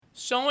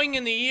Sowing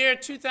in the Year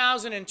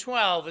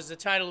 2012 is the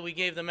title we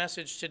gave the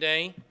message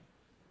today.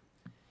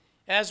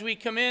 As we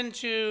come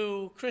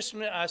into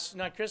Christmas,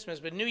 not Christmas,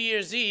 but New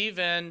Year's Eve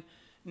and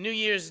New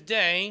Year's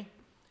Day,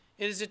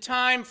 it is a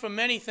time for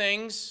many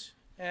things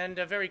and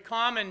very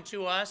common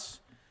to us,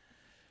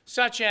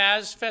 such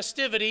as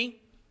festivity,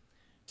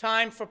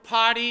 time for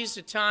parties,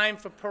 a time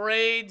for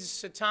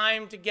parades, a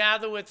time to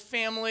gather with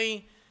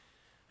family,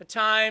 a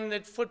time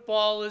that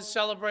football is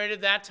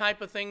celebrated, that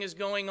type of thing is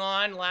going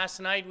on. Last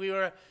night we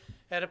were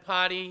at a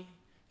party,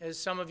 as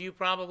some of you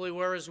probably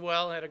were as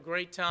well, had a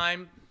great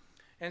time.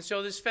 And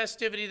so this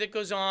festivity that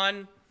goes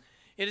on,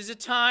 it is a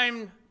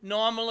time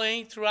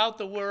normally throughout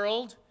the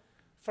world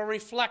for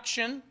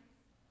reflection.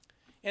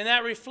 And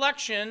that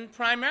reflection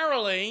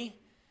primarily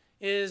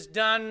is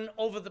done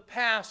over the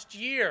past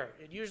year.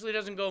 It usually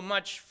doesn't go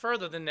much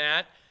further than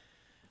that.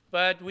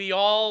 But we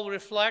all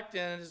reflect,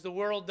 and as the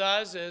world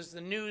does, as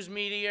the news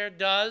media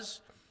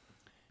does,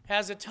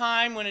 has a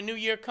time when a new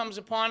year comes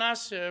upon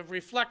us,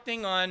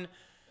 reflecting on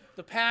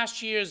the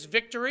past year's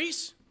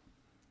victories,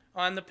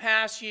 on the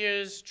past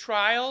year's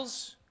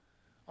trials,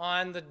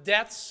 on the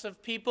deaths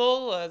of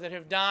people that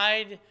have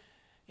died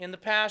in the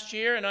past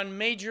year, and on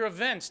major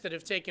events that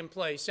have taken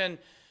place. And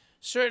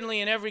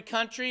certainly in every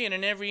country and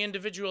in every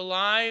individual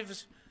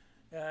lives,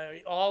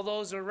 all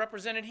those are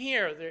represented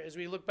here. As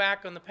we look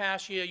back on the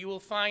past year, you will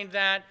find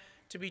that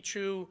to be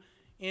true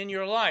in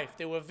your life.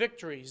 There were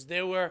victories,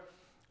 there were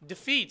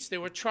defeats,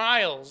 there were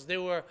trials,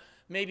 there were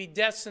maybe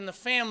deaths in the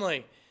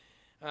family,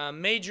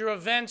 major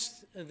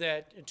events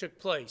that took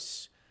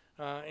place,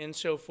 and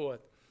so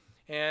forth.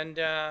 And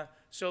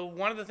so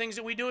one of the things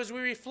that we do is we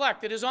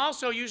reflect. It is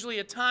also usually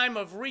a time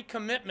of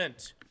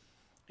recommitment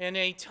and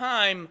a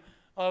time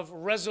of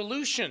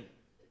resolution,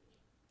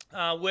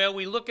 where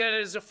we look at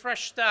it as a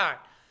fresh start.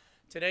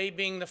 Today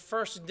being the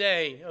first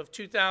day of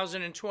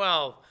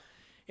 2012,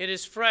 it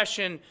is fresh,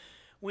 and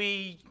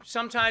we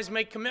sometimes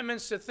make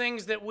commitments to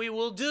things that we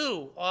will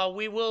do or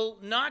we will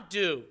not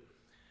do.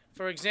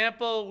 For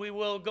example, we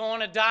will go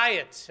on a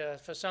diet.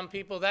 For some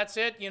people, that's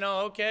it.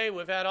 Okay,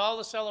 we've had all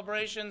the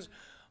celebrations,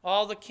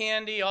 all the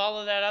candy, all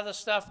of that other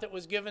stuff that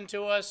was given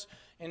to us,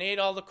 and ate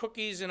all the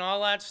cookies and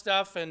all that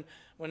stuff, and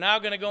we're now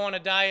going to go on a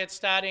diet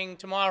starting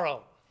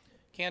tomorrow.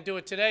 Can't do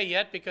it today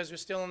yet because we're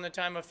still in the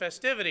time of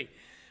festivity,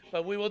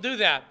 but we will do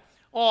that.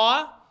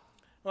 Or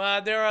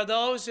there are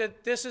those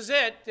that this is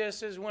it.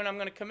 This is when I'm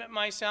going to commit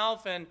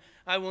myself, and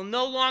I will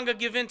no longer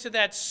give in to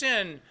that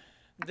sin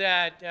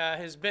that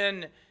has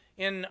been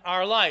in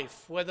our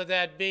life, whether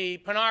that be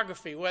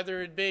pornography,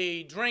 whether it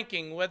be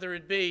drinking, whether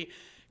it be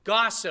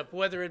gossip,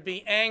 whether it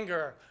be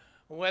anger,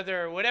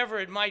 whatever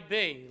it might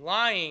be,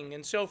 lying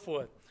and so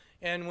forth.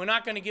 And we're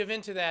not going to give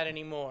in to that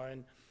anymore.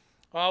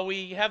 And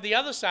we have the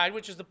other side,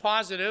 which is the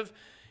positive,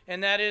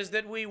 and that is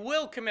that we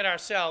will commit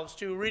ourselves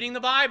to reading the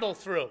Bible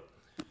through,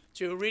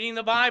 to reading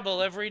the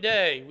Bible every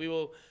day. We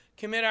will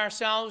commit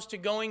ourselves to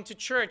going to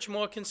church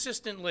more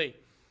consistently.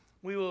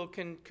 We will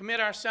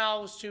commit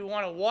ourselves to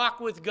want to walk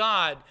with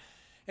God.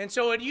 And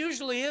so it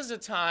usually is a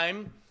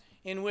time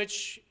in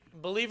which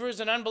believers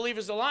and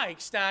unbelievers alike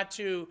start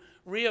to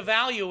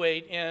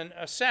reevaluate and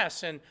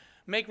assess and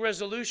make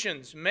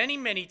resolutions. Many,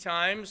 many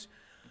times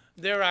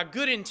there are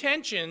good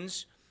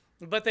intentions,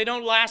 but they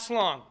don't last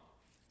long.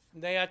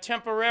 They are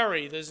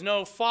temporary. There's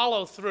no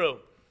follow-through.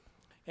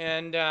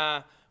 And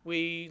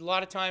we a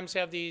lot of times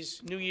have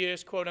these New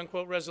Year's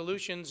quote-unquote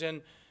resolutions,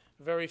 and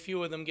very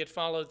few of them get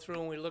followed through,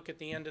 and we look at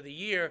the end of the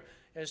year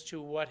as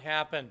to what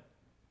happened.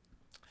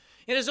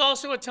 It is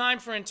also a time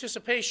for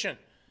anticipation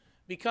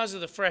because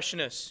of the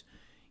freshness.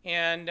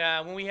 And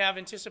when we have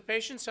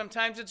anticipation,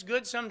 sometimes it's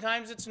good,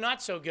 sometimes it's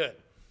not so good.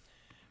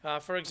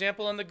 For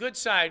example, on the good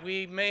side,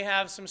 we may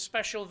have some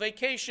special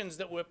vacations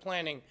that we're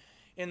planning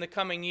in the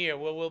coming year,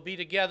 where we'll be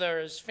together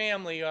as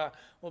family, or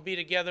we'll be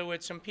together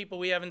with some people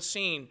we haven't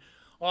seen.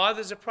 Or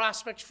there's a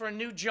prospect for a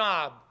new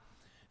job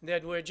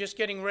that we're just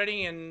getting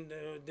ready, and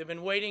they've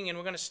been waiting, and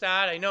we're going to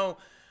start. I know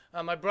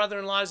my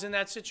brother-in-law's in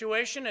that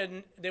situation,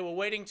 and they were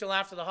waiting till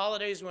after the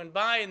holidays went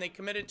by, and they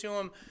committed to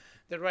him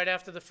that right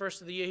after the first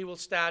of the year he will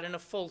start in a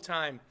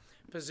full-time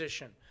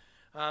position.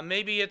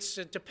 Maybe it's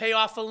to pay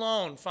off a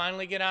loan,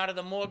 finally get out of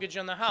the mortgage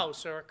on the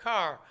house or a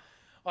car.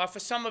 Or for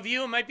some of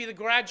you, it might be the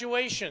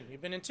graduation.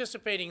 You've been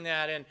anticipating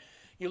that, and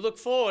you look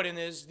forward, and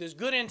there's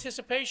good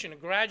anticipation. A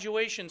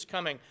graduation's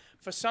coming.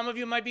 For some of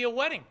you, it might be a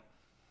wedding.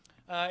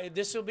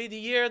 This will be the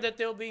year that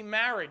there'll be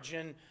marriage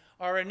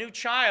or a new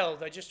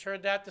child. I just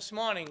heard that this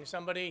morning.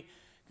 Somebody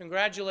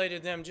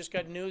congratulated them, just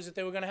got news that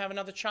they were going to have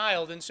another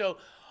child. And so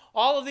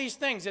all of these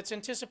things, it's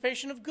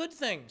anticipation of good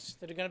things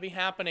that are going to be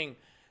happening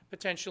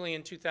potentially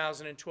in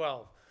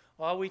 2012.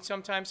 Or we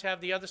sometimes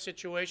have the other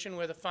situation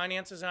where the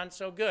finances aren't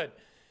so good,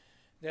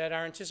 that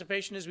our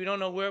anticipation is we don't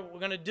know where we're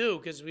going to do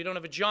because we don't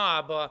have a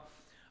job.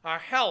 Our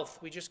health,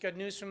 we just got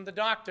news from the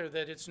doctor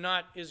that it's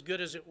not as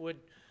good as it would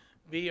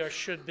be or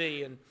should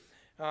be. And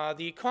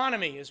the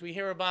economy, as we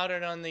hear about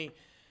it on the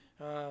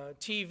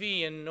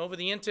TV and over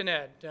the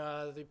internet,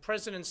 the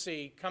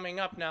presidency coming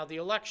up now, the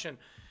election,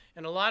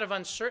 and a lot of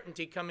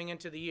uncertainty coming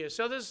into the year.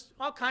 So there's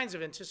all kinds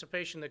of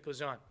anticipation that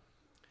goes on.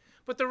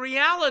 But the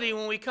reality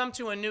when we come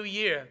to a new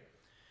year,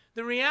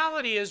 the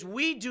reality is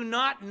we do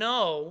not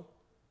know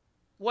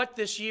what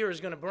this year is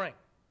going to bring.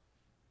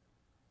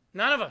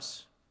 None of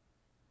us.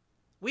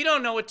 We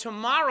don't know what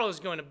tomorrow is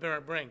going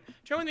to bring.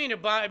 Turn with me in your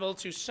Bible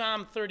to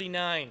Psalm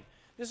 39.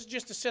 This is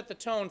just to set the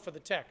tone for the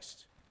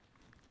text.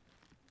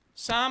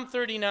 Psalm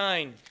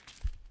 39.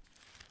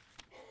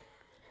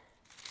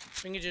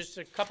 Bring you just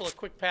a couple of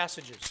quick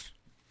passages.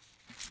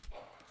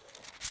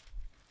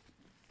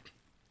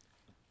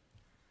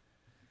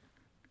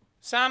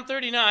 Psalm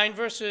 39,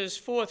 verses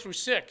 4 through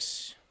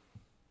 6.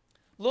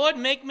 Lord,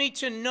 make me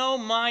to know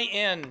my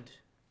end,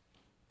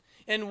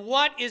 and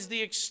what is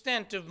the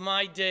extent of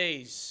my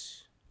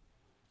days.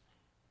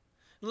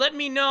 Let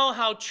me know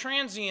how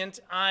transient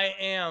I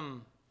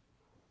am.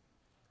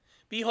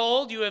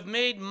 Behold, you have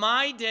made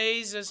my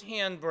days as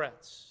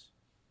handbreadths,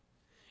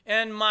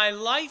 and my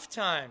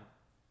lifetime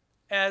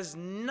as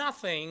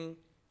nothing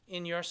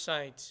in your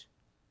sight.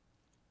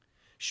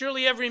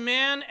 Surely every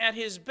man at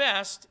his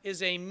best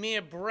is a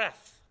mere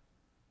breath.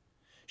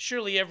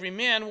 Surely every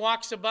man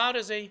walks about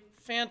as a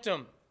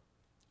phantom.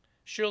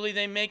 Surely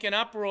they make an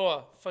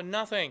uproar for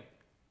nothing.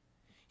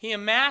 He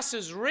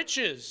amasses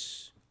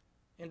riches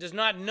and does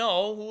not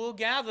know who will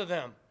gather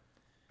them.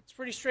 It's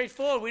pretty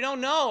straightforward. We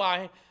don't know.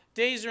 Our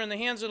days are in the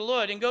hands of the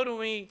Lord. And go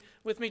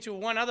with me to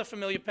one other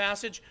familiar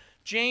passage,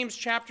 James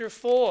chapter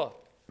 4.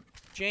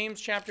 James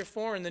chapter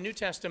 4 in the New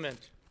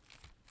Testament.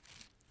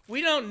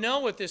 We don't know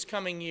what this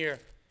coming year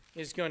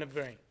is going to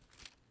bring.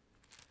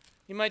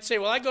 You might say,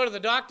 well, I go to the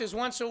doctors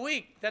once a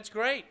week. That's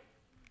great.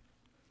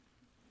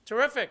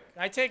 Terrific.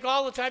 I take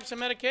all the types of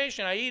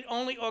medication. I eat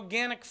only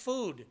organic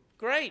food.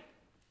 Great.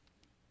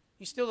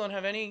 You still don't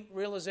have any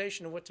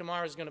realization of what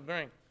tomorrow is going to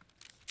bring.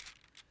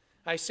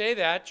 I say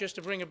that just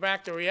to bring it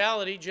back to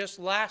reality. Just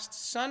last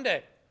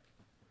Sunday,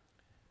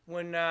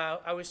 when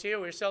I was here,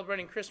 we were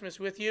celebrating Christmas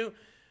with you.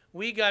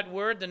 We got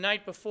word the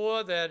night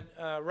before that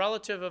a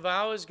relative of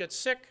ours got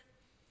sick,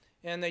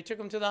 and they took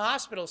him to the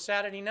hospital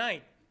Saturday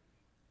night.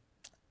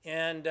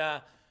 And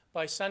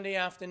by Sunday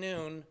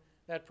afternoon,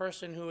 that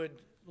person who had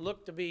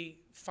looked to be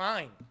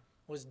fine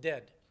was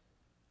dead.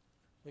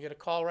 We got a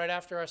call right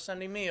after our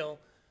Sunday meal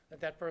that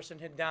that person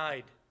had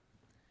died.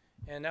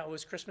 And that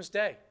was Christmas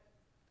Day,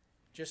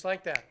 just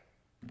like that.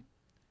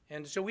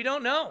 And so we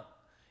don't know.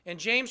 In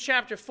James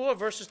chapter 4,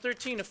 verses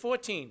 13 to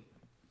 14,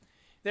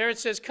 there it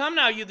says, come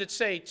now, you that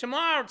say,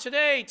 tomorrow,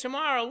 today,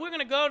 tomorrow, we're going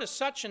to go to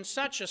such and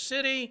such a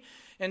city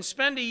and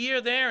spend a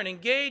year there and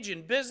engage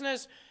in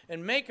business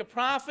and make a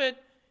profit,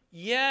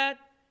 yet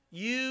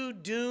you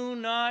do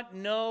not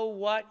know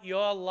what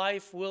your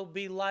life will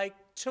be like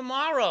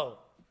tomorrow.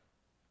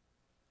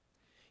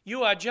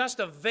 You are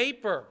just a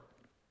vapor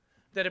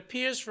that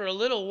appears for a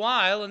little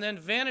while and then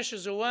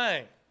vanishes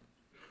away.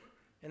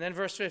 And then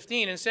verse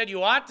 15, instead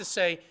you ought to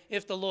say,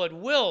 if the Lord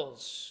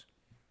wills,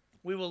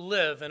 we will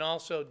live and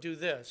also do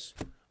this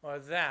or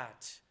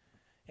that.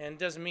 And it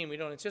doesn't mean we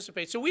don't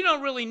anticipate. So we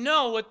don't really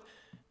know what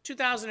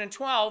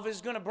 2012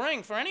 is going to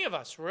bring for any of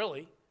us,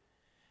 really.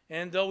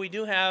 And though we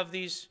do have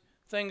these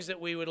things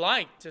that we would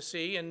like to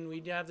see, and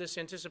we have this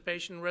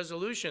anticipation and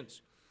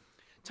resolutions.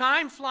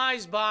 Time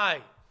flies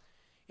by,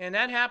 and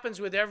that happens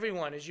with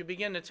everyone as you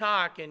begin to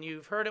talk, and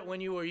you've heard it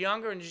when you were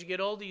younger, and as you get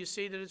older, you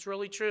see that it's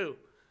really true.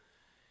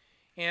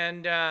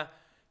 And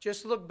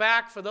just look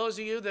back, for those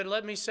of you that,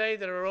 let me say,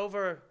 that are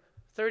over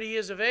 30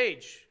 years of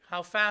age,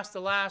 how fast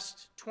the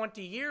last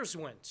 20 years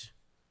went.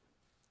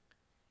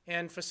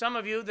 And for some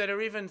of you that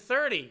are even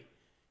 30,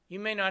 you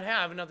may not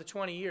have another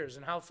 20 years,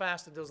 and how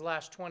fast did those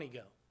last 20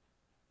 go?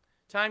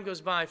 Time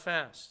goes by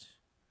fast.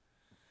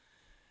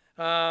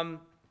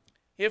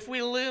 If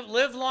we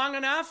live long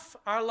enough,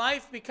 our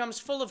life becomes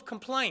full of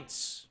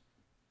complaints.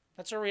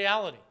 That's a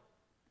reality.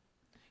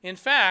 In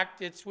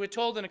fact, we're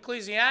told in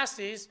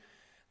Ecclesiastes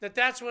that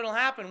that's what will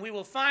happen. We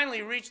will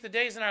finally reach the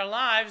days in our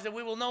lives that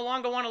we will no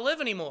longer want to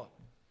live anymore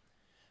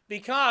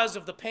because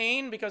of the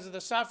pain, because of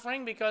the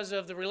suffering, because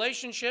of the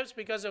relationships,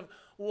 because of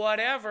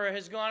whatever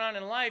has gone on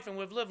in life, and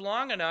we've lived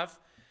long enough.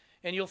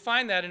 And you'll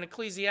find that in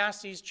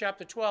Ecclesiastes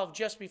chapter 12,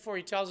 just before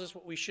he tells us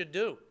what we should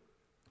do.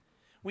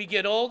 We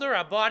get older,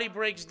 our body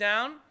breaks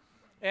down,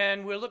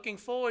 and we're looking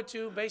forward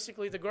to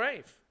basically the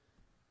grave,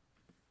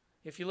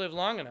 if you live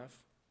long enough.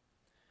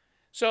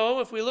 So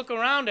if we look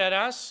around at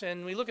us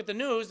and we look at the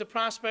news, the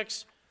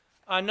prospects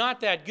are not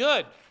that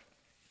good,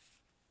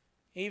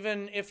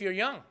 even if you're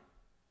young.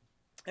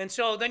 And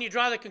so then you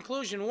draw the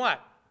conclusion,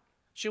 what?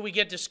 Should we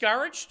get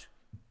discouraged?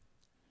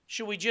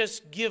 Should we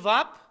just give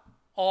up?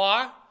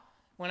 Or,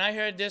 when I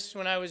heard this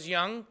when I was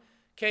young,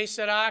 que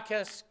sera,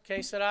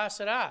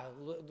 sera.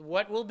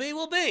 What will be,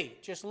 will be.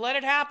 Just let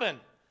it happen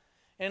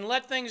and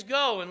let things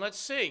go and let's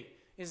see.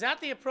 Is that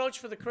the approach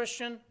for the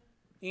Christian?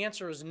 The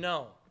answer is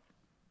no.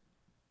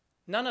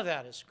 None of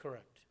that is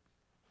correct.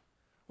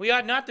 We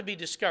ought not to be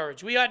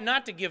discouraged. We ought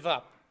not to give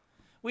up.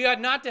 We ought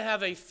not to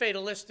have a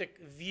fatalistic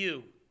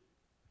view.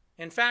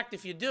 In fact,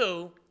 if you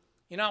do,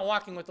 you're not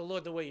walking with the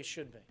Lord the way you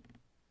should be.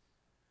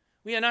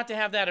 We are not to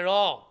have that at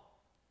all.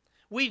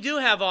 We do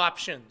have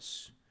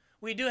options.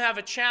 We do have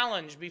a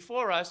challenge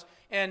before us,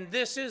 and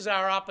this is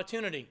our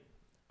opportunity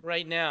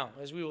right now,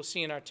 as we will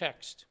see in our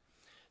text.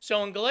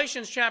 So in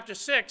Galatians chapter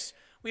 6,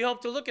 we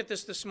hope to look at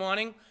this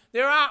morning.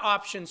 There are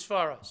options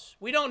for us.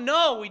 We don't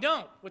know,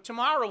 what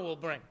tomorrow will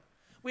bring.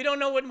 We don't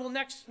know what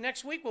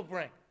next week will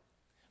bring.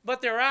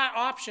 But there are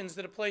options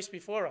that are placed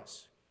before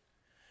us.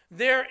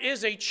 There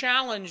is a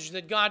challenge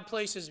that God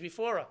places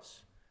before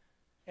us,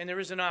 and there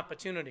is an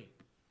opportunity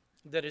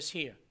that is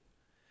here.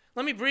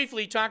 Let me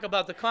briefly talk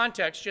about the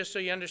context, just so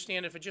you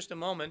understand it for just a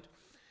moment.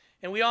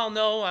 And we all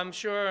know, I'm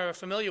sure, are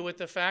familiar with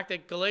the fact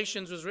that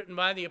Galatians was written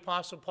by the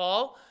Apostle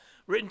Paul,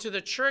 written to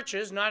the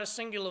churches, not a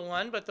singular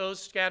one, but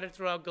those scattered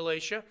throughout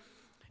Galatia.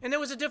 And there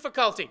was a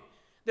difficulty.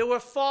 There were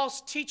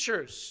false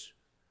teachers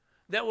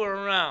that were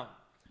around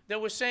that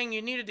were saying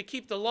you needed to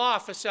keep the law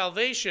for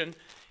salvation.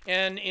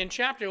 And in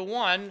chapter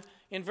 1,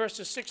 in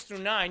verses 6 through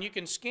 9, you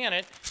can scan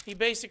it, he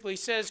basically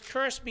says,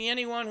 "Cursed be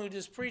anyone who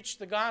does preach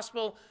the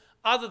gospel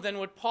other than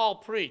what Paul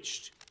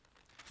preached."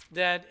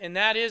 That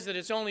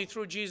it's only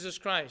through Jesus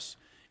Christ.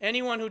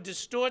 Anyone who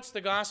distorts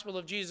the gospel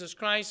of Jesus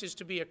Christ is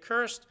to be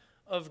accursed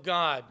of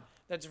God.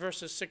 That's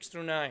verses 6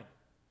 through 9.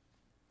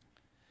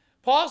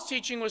 Paul's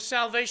teaching was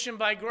salvation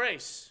by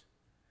grace.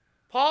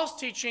 Paul's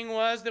teaching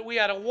was that we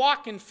had to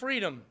walk in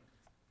freedom.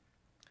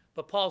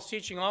 But Paul's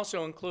teaching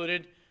also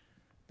included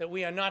that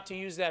we are not to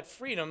use that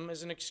freedom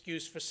as an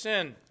excuse for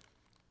sin.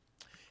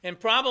 And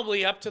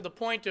probably up to the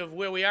point of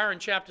where we are in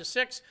chapter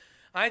 6,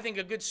 I think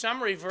a good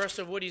summary verse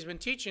of what he's been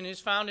teaching is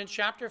found in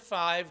chapter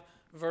 5,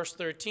 verse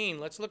 13.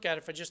 Let's look at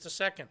it for just a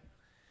second.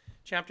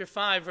 Chapter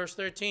 5, verse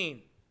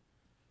 13.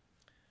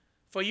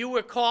 "For you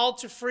were called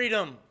to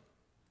freedom."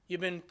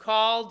 You've been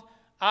called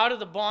out of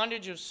the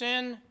bondage of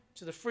sin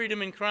to the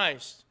freedom in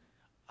Christ.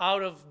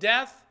 Out of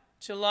death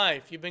to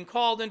life. You've been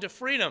called into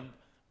freedom,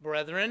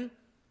 brethren.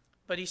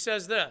 But he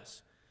says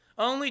this,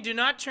 "Only do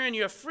not turn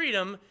your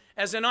freedom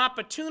as an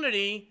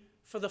opportunity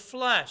for the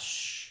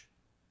flesh."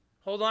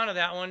 Hold on to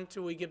that one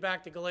until we get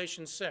back to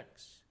Galatians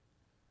 6.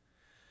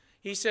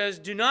 He says,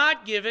 "Do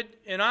not give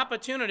it an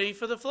opportunity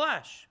for the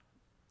flesh,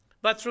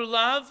 but through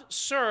love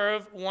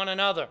serve one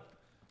another."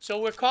 So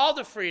we're called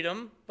to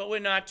freedom, but we're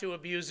not to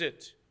abuse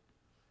it.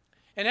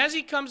 And as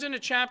he comes into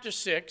chapter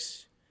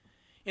 6,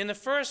 in the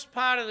first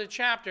part of the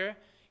chapter,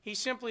 he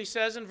simply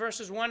says in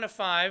verses 1 to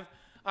 5,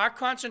 our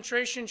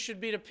concentration should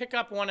be to pick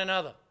up one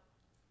another.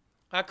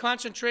 Our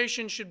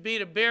concentration should be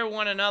to bear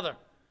one another,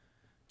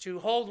 to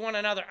hold one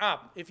another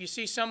up. If you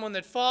see someone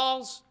that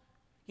falls,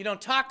 you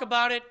don't talk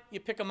about it, you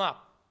pick them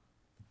up.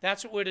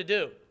 That's what we're to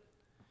do.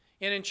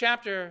 And in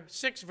chapter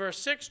 6, verse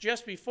 6,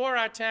 just before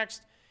our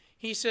text,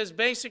 he says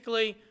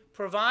basically,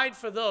 provide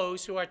for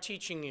those who are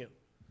teaching you.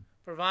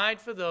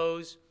 Provide for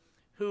those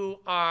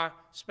who are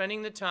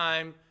spending the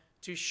time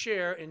to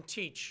share and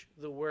teach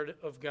the Word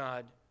of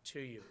God to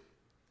you.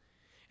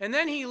 And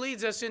then he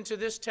leads us into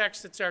this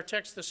text that's our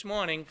text this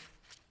morning,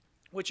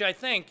 which I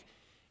think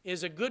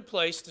is a good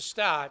place to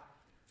start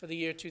for the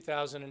year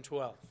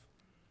 2012.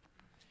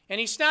 And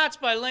he starts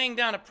by laying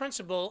down a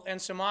principle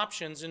and some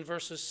options in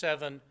verses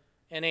 7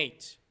 and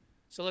 8.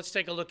 So let's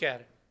take a look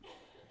at it.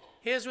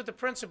 Here's what the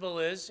principle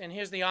is, and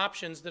here's the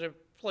options that are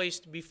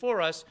placed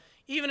before us,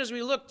 even as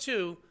we look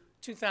to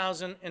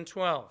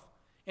 2012.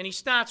 And he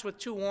starts with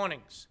two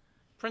warnings.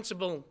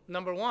 Principle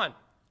number 1,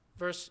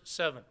 verse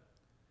 7.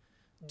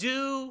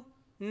 Do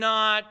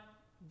not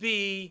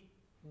be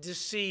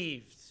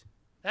deceived.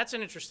 That's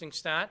an interesting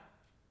start.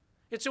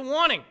 It's a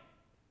warning.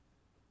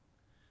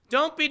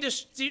 Don't be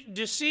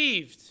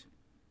deceived.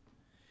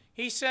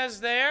 He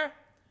says there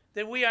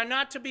that we are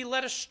not to be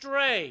led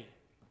astray.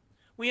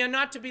 We are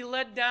not to be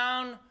led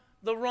down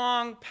the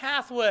wrong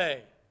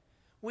pathway.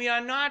 We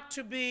are not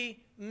to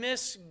be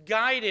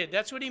misguided.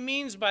 That's what he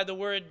means by the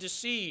word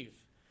deceive.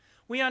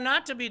 We are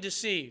not to be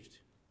deceived.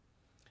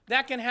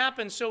 That can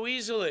happen so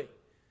easily.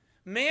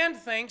 Man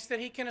thinks that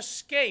he can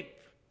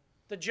escape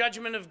the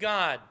judgment of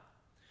God.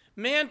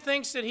 Man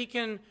thinks that he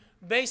can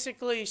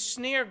basically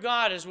snare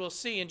God, as we'll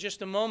see in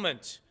just a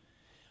moment.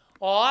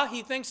 Or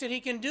he thinks that he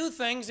can do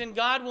things and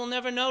God will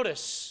never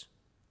notice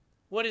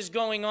what is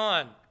going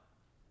on.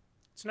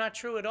 It's not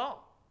true at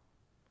all.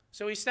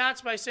 So he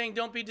starts by saying,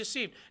 don't be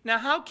deceived. Now,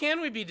 how can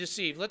we be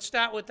deceived? Let's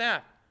start with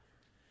that.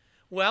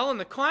 Well, in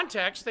the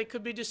context, they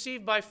could be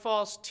deceived by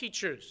false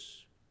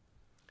teachers.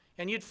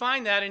 And you'd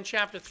find that in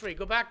chapter 3.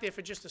 Go back there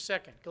for just a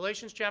second.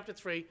 Galatians chapter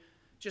 3,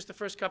 just the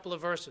first couple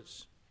of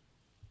verses.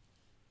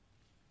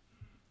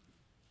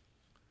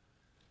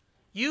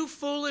 You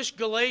foolish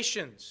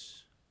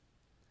Galatians,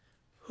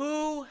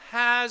 who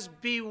has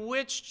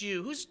bewitched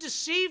you? Who's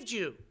deceived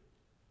you?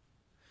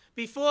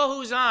 Before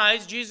whose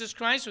eyes Jesus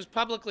Christ was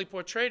publicly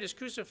portrayed as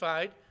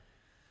crucified.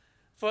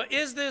 For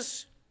is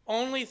this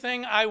only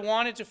thing I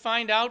wanted to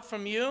find out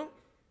from you?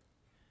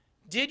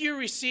 Did you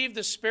receive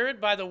the Spirit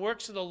by the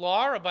works of the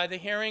law or by the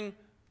hearing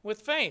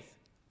with faith?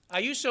 Are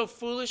you so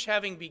foolish,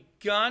 having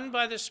begun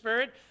by the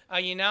Spirit? Are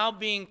you now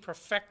being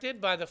perfected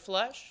by the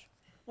flesh?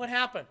 What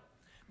happened?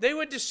 They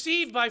were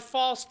deceived by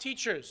false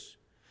teachers.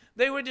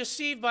 They were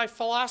deceived by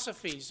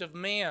philosophies of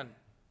man.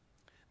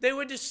 They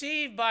were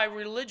deceived by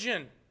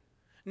religion,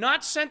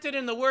 not centered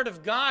in the Word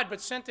of God, but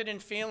centered in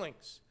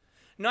feelings.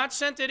 Not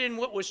centered in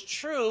what was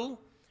true,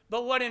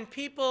 but what in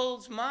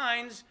people's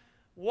minds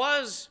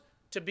was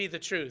to be the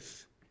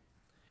truth.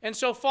 And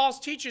so false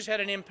teachers had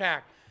an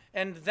impact,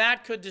 and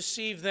that could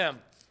deceive them.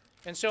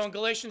 And so in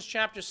Galatians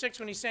chapter 6,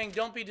 when he's saying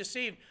don't be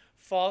deceived,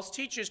 false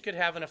teachers could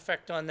have an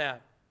effect on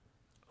that.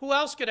 Who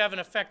else could have an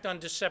effect on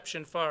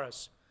deception for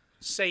us?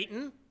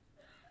 Satan.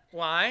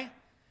 Why?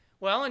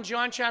 Well, in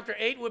John chapter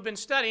 8, we've been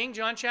studying,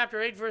 John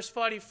chapter 8, verse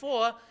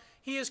 44,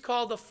 he is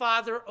called the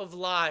father of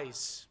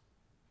lies.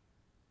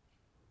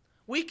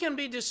 We can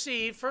be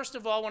deceived, first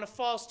of all, when a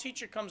false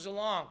teacher comes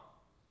along.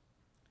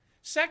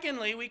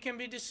 Secondly, we can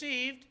be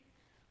deceived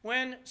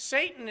when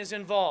Satan is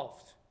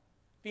involved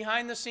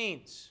behind the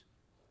scenes.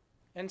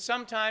 And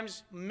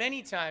sometimes,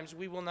 many times,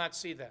 we will not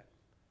see that.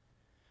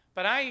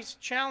 But I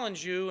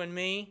challenge you and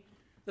me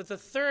that the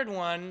third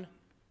one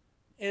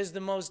is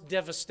the most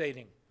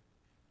devastating.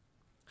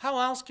 How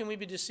else can we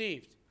be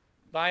deceived?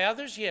 By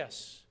others?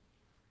 Yes.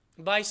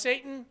 By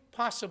Satan?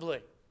 Possibly.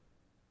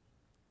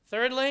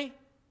 Thirdly,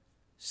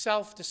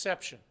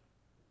 self-deception.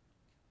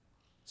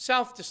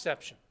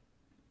 Self-deception.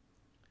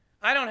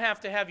 I don't have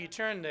to have you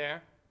turn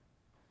there,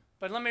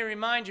 but let me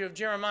remind you of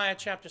Jeremiah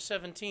chapter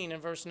 17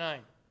 and verse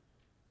 9.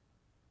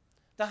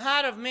 The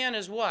heart of man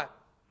is what?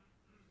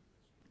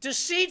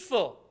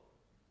 Deceitful.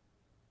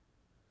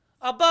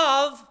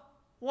 Above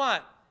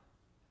what?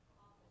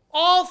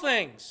 All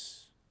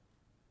things.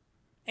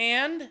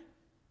 And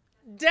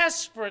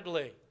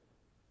desperately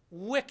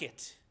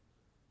wicked.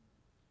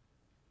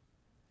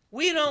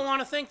 We don't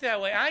want to think that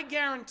way. I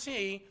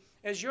guarantee,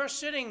 as you're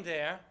sitting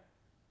there,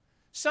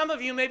 some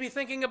of you may be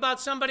thinking about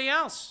somebody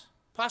else,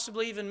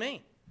 possibly even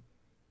me.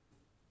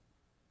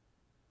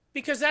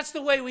 Because that's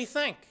the way we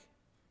think.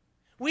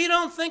 We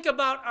don't think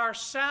about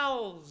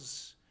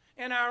ourselves,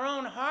 and our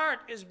own heart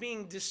is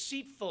being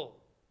deceitful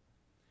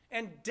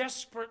and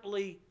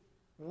desperately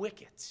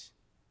wicked.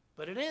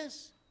 But it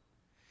is.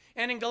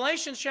 And in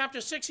Galatians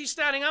chapter 6, he's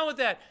starting out with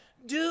that.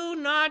 Do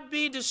not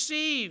be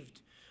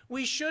deceived.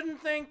 We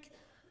shouldn't think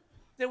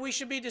that we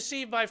should be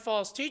deceived by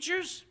false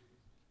teachers.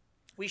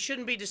 We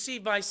shouldn't be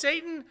deceived by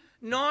Satan,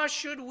 nor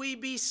should we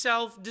be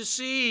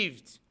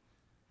self-deceived.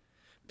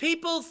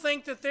 People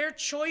think that their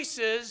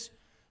choices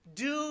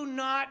do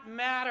not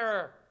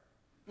matter.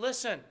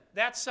 Listen,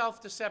 that's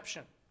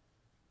self-deception.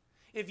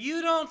 If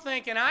you don't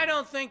think, and I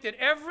don't think, that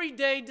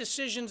everyday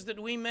decisions that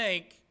we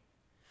make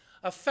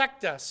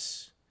affect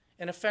us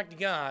and affect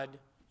God,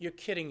 you're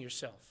kidding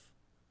yourself.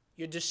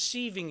 You're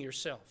deceiving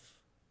yourself.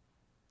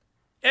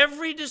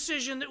 Every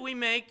decision that we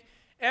make,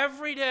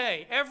 every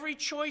day, every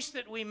choice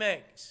that we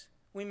make,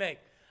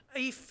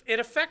 it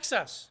affects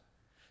us.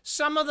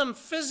 Some of them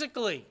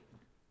physically,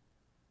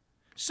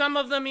 some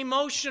of them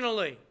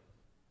emotionally,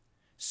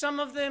 some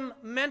of them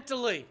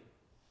mentally,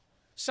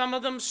 some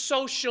of them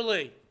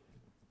socially,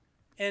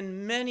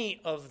 and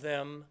many of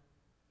them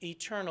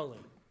eternally.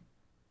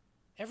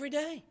 Every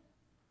day.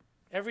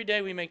 Every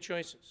day we make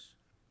choices.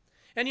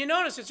 And you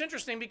notice it's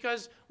interesting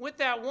because with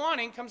that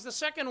warning comes the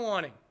second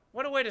warning.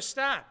 What a way to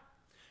start.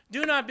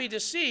 Do not be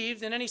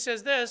deceived. And then he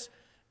says this,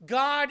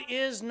 God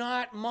is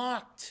not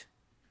mocked.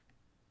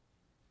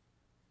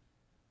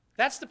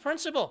 That's the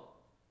principle.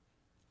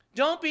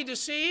 Don't be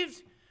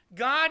deceived.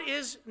 God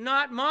is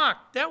not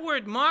mocked. That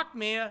word mock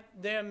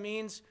there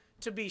means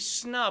to be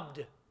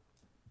snubbed,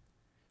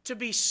 to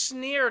be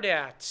sneered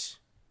at.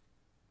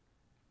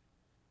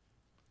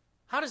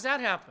 How does that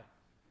happen?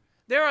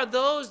 There are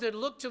those that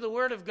look to the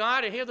Word of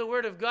God and hear the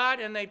Word of God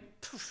and they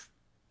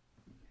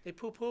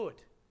poo-poo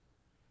it.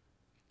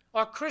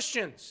 Or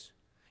Christians.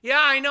 Yeah,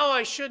 I know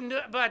I shouldn't do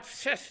it, but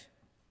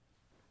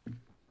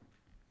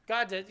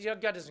God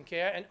doesn't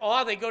care.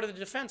 Or they go to the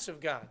defense of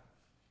God,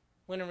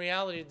 when in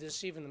reality they're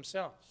deceiving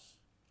themselves.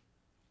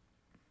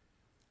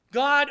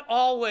 God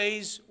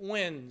always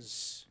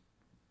wins.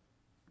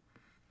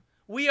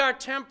 We are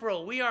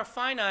temporal. We are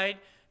finite.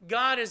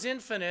 God is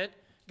infinite.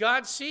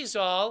 God sees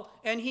all,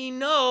 and he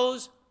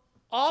knows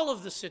all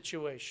of the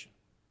situation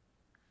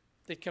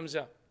that comes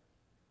up.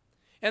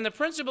 And the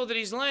principle that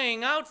he's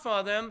laying out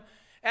for them,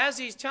 as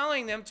he's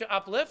telling them to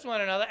uplift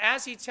one another,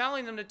 as he's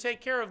telling them to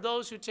take care of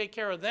those who take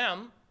care of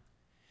them,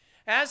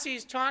 as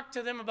he's talked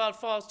to them about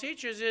false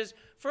teachers, is,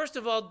 first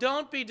of all,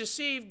 don't be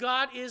deceived.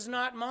 God is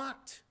not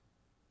mocked.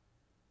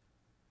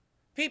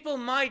 People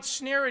might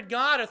sneer at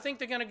God or think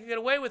they're going to get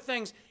away with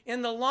things.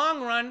 In the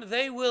long run,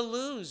 they will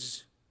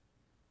lose.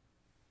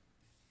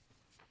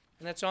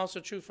 And that's also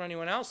true for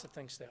anyone else that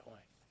thinks that way.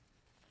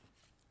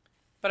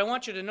 But I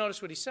want you to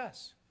notice what he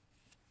says.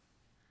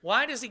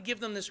 Why does he give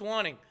them this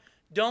warning?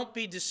 Don't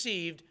be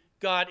deceived,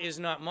 God is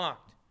not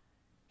mocked.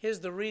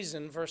 Here's the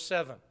reason, verse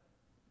 7,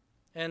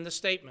 and the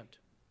statement.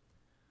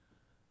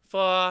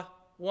 For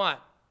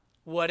what?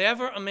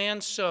 Whatever a man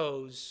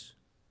sows,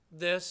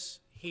 this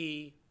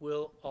he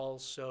will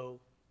also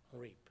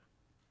reap.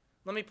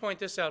 Let me point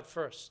this out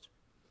first.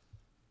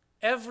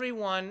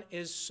 Everyone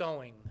is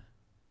sowing.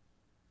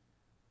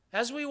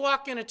 As we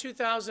walk into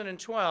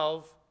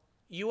 2012,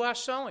 you are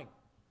sowing.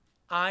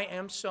 I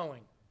am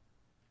sowing.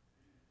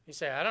 You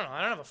say, I don't know.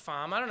 I don't have a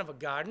farm. I don't have a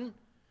garden.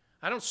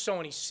 I don't sow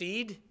any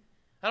seed.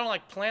 I don't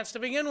like plants to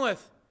begin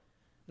with.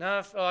 Now,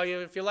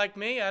 if you're like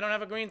me, I don't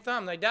have a green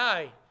thumb. They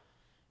die.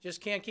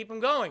 Just can't keep them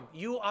going.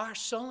 You are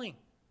sowing.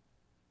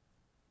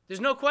 There's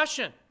no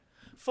question.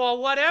 For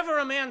whatever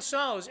a man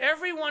sows,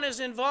 everyone is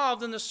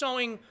involved in the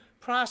sowing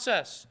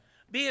process,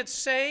 be it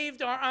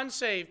saved or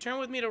unsaved. Turn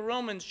with me to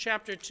Romans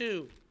chapter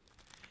 2.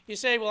 You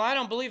say, well, I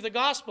don't believe the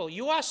gospel.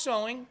 You are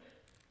sowing.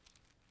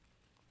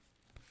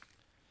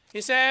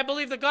 You say, I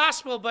believe the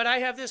gospel, but I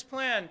have this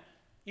plan.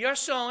 You're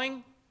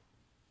sowing.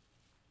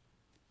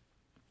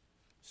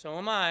 So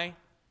am I.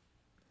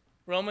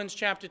 Romans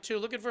chapter 2,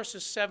 look at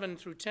verses 7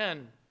 through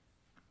 10.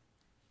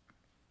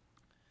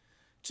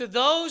 To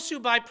those who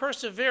by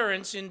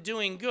perseverance in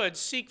doing good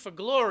seek for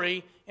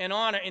glory and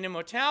honor and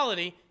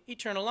immortality,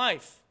 eternal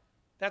life.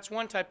 That's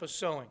one type of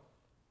sowing.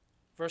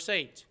 Verse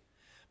 8.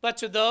 But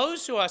to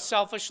those who are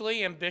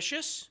selfishly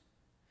ambitious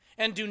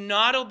and do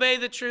not obey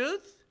the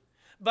truth,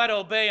 but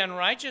obey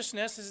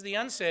unrighteousness, as the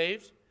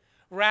unsaved,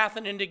 wrath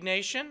and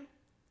indignation.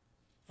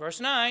 Verse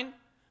 9.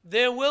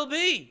 There will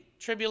be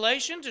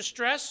tribulation,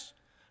 distress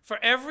for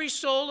every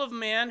soul of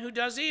man who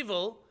does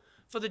evil,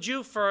 for the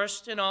Jew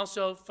first and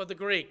also for the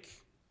Greek.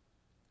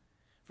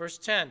 Verse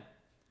 10,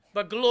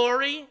 but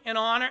glory and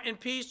honor and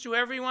peace to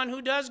everyone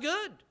who does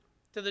good,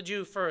 to the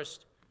Jew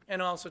first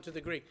and also to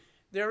the Greek.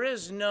 There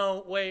is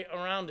no way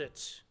around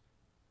it.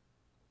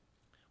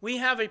 We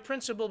have a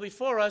principle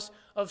before us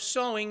of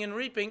sowing and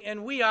reaping,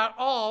 and we are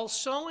all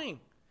sowing.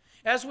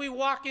 As we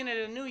walk in at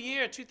a new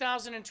year,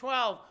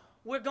 2012,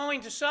 we're going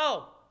to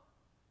sow.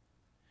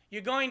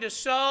 You're going to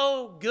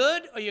sow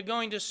good or you're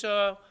going to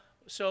sow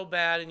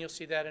bad, and you'll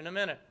see that in a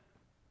minute.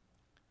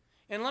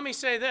 And let me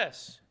say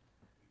this.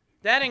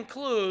 That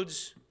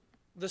includes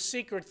the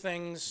secret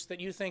things that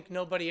you think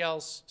nobody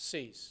else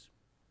sees.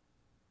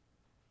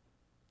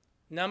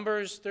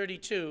 Numbers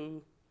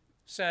 32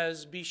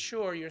 says, be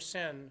sure your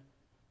sin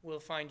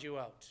will find you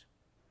out.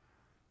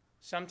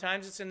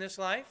 Sometimes it's in this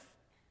life.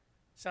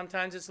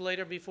 Sometimes it's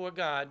later before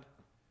God,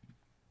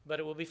 but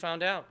it will be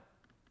found out.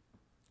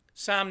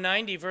 Psalm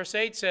 90, verse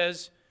 8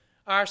 says,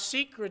 our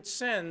secret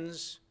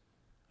sins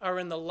are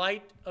in the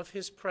light of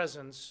his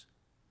presence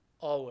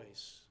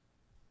always.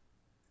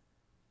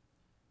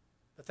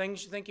 The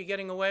things you think you're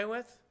getting away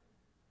with,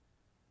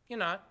 you're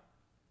not.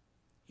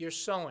 You're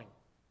sowing.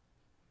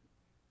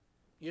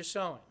 You're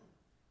sowing.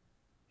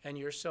 And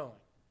you're sowing.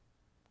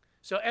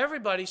 So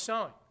everybody's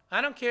sowing. I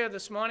don't care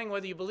this morning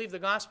whether you believe the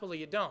gospel or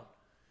you don't.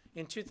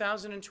 In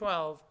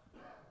 2012,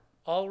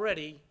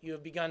 already you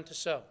have begun to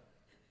sow.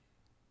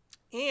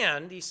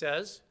 And, he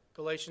says,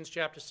 Galatians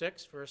chapter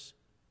 6, verse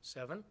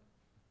 7,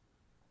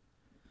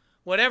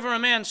 whatever a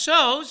man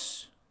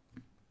sows,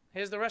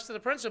 here's the rest of the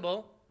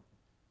principle.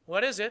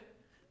 What is it?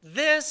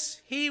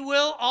 This he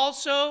will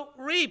also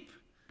reap.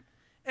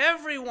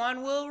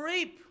 Everyone will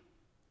reap.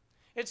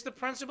 It's the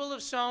principle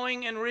of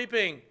sowing and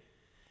reaping.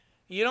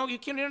 You don't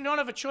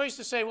have a choice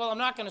to say, well, I'm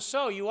not going to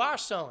sow. You are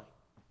sowing.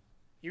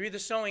 You're either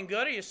sowing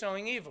good or you're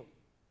sowing evil,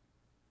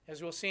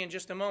 as we'll see in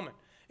just a moment.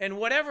 And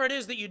whatever it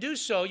is that you do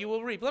sow, you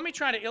will reap. Let me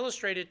try to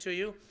illustrate it to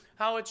you,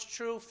 how it's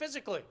true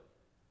physically.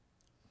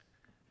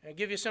 I'll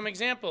give you some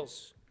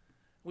examples.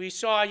 We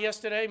saw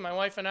yesterday, my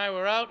wife and I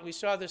were out, we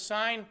saw this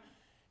sign,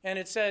 and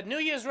it said, New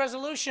Year's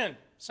resolution.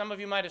 Some of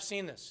you might have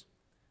seen this.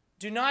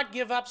 Do not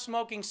give up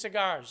smoking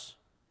cigars.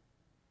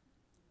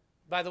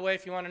 By the way,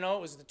 if you want to know,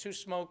 it was the Two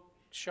Smoke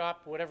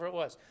Shop, whatever it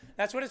was.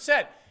 That's what it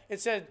said. It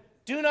said,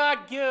 do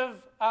not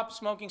give up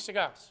smoking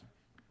cigars.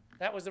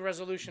 That was the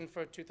resolution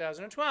for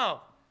 2012.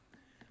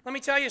 Let me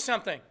tell you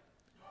something.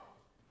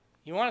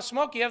 You want to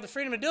smoke, you have the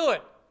freedom to do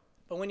it.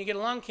 But when you get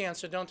lung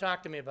cancer, don't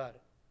talk to me about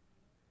it.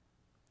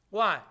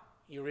 Why?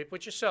 You reap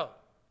what you sow.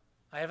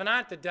 I have an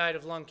aunt that died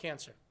of lung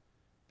cancer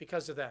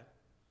because of that.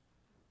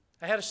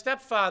 I had a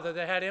stepfather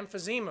that had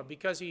emphysema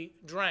because he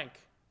drank.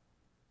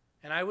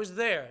 And I was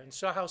there and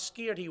saw how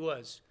scared he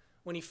was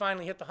when he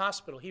finally hit the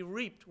hospital. He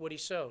reaped what he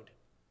sowed.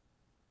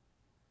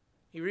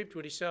 He reaped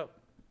what he sowed.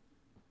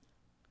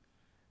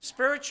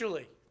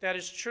 Spiritually, that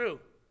is true.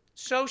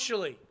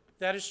 Socially,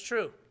 that is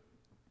true.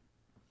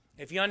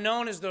 If you're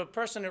known as the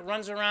person that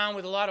runs around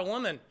with a lot of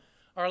women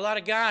or a lot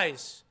of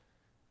guys,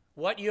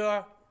 what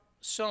you're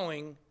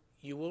sowing,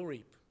 you will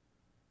reap.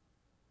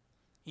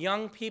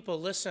 Young people,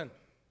 listen.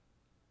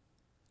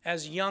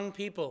 As young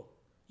people,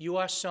 you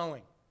are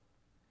sowing.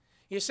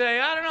 You say,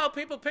 I don't know,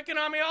 people picking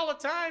on me all the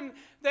time.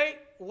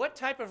 What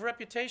type of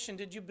reputation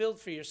did you build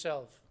for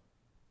yourself?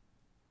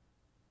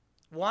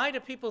 Why do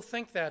people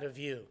think that of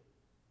you?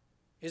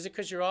 Is it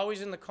because you're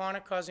always in the corner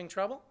causing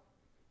trouble?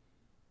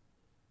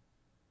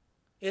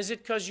 Is it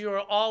because you're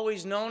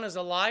always known as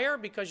a liar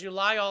because you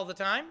lie all the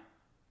time?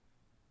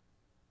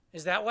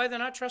 Is that why they're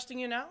not trusting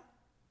you now?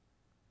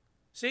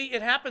 See,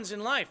 it happens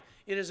in life.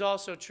 It is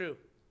also true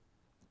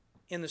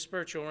in the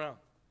spiritual realm.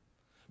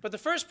 But the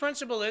first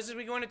principle is, as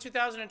we go into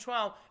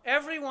 2012,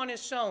 everyone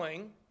is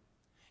sowing,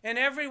 and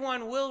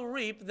everyone will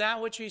reap that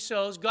which he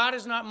sows. God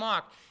is not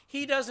mocked.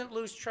 He doesn't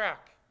lose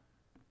track.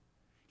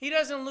 He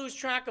doesn't lose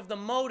track of the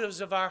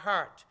motives of our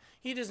heart.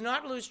 He does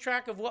not lose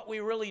track of what we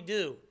really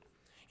do.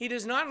 He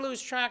does not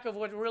lose track of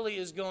what really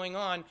is going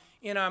on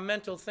in our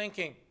mental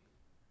thinking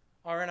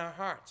or in our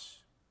hearts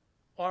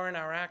or in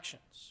our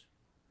actions.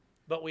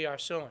 But we are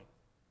sowing,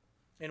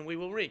 and we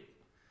will reap.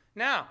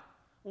 Now,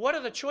 what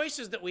are the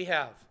choices that we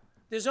have?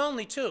 There's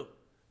only two.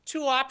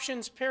 Two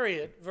options,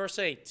 period, verse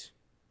 8.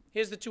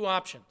 Here's the two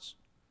options.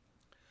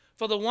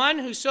 For the one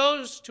who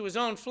sows to his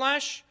own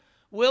flesh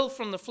will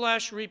from the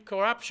flesh reap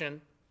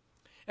corruption,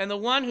 and the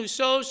one who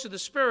sows to the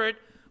Spirit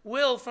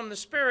will from the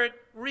Spirit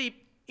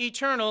reap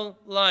eternal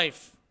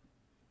life.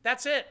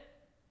 That's it.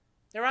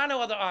 There are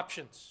no other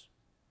options.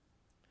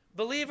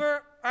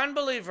 Believer,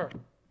 unbeliever,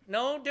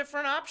 no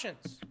different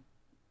options.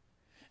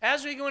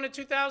 As we go into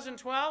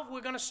 2012, we're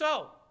going to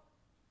sow.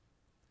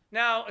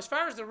 Now, as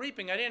far as the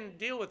reaping, I didn't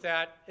deal with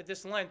that at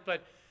this length,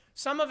 but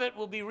some of it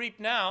will be reaped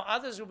now,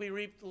 others will be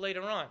reaped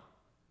later on.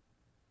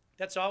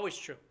 That's always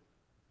true.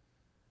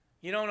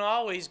 You don't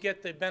always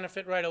get the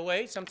benefit right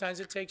away. Sometimes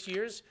it takes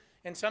years,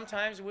 and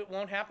sometimes it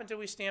won't happen until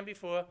we stand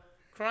before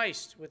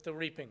Christ with the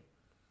reaping.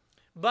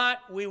 But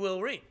we will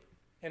reap,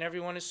 and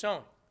everyone is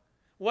sowing.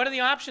 What are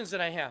the options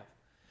that I have?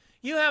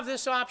 You have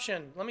this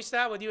option. Let me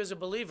start with you as a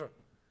believer.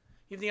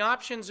 You have the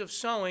options of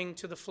sowing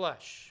to the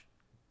flesh,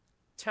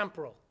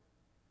 temporal.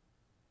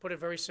 Put it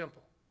very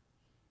simple.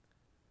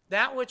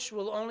 That which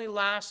will only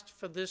last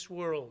for this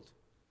world,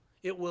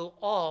 it will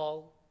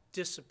all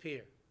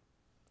disappear.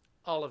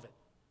 All of it.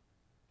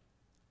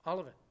 All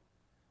of it.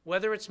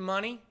 Whether it's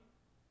money,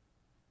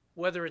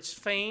 whether it's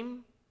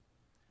fame,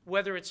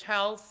 whether it's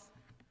health.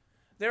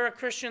 There are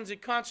Christians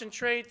that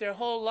concentrate their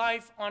whole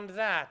life on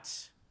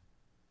that.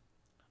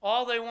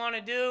 All they want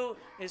to do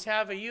is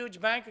have a huge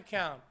bank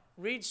account.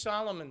 Read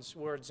Solomon's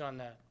words on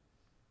that.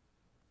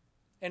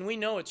 And we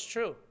know it's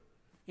true.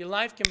 Your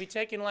life can be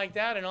taken like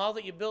that, and all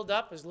that you build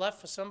up is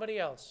left for somebody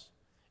else.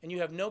 And you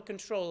have no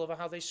control over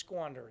how they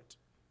squander it.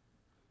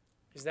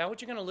 Is that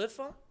what you're going to live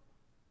for?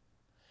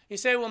 You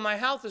say, well, my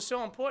health is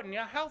so important.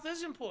 Yeah, health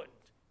is important.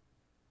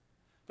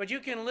 But you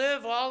can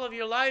live all of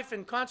your life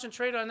and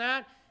concentrate on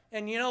that,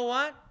 and you know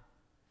what?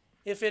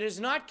 If it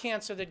is not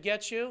cancer that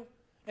gets you,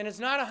 and it's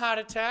not a heart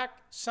attack,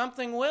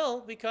 something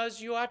will,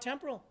 because you are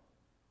temporal.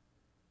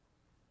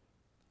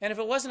 And if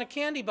it wasn't a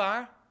candy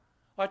bar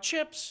or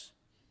chips,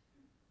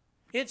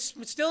 it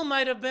still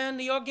might have been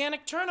the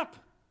organic turnip.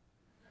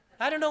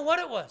 I don't know what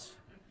it was.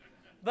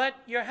 But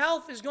your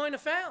health is going to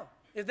fail.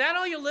 Is that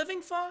all you're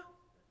living for?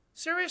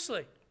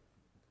 Seriously.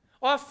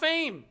 Or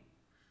fame.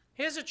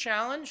 Here's a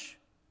challenge.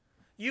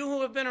 You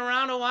who have been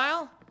around a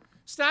while,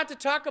 start to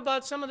talk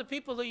about some of the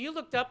people that you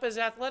looked up as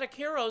athletic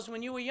heroes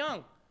when you were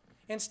young.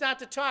 And start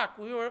to talk.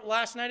 We were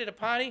last night at a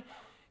party,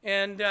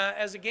 and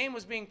as the game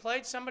was being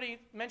played, somebody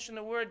mentioned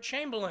the word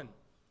Chamberlain.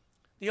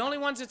 The only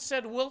ones that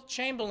said Wilt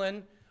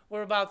Chamberlain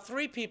were about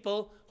 3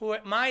 people who were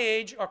at my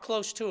age or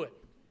close to it.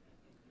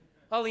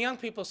 All the young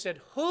people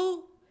said,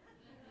 who?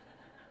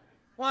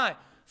 Why?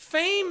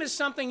 Fame is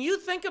something, you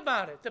think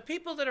about it. The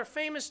people that are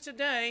famous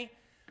today,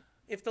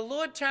 if the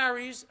Lord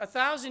tarries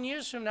 1,000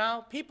 years from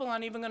now, people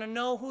aren't even going to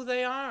know who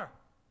they are.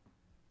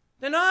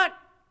 They're not,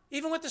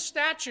 even with the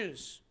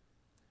statues.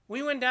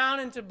 We went down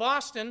into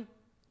Boston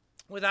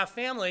with our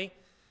family,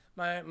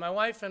 my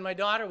wife and my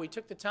daughter. We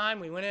took the time.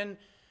 We went in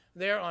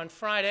there on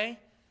Friday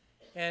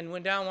and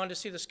went down, wanted to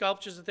see the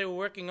sculptures that they were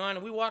working on.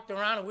 And we walked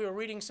around and we were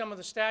reading some of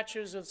the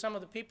statues of some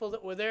of the people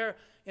that were there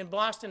in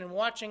Boston and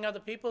watching other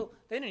people.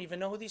 They didn't even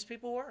know who these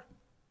people were.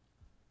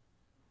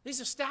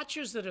 These are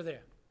statues that are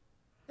there.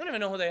 They don't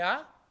even know who they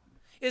are.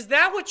 Is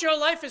that what your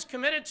life is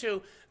committed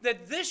to?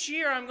 That this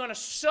year I'm going to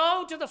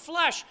sow to the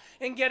flesh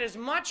and get as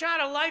much out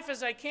of life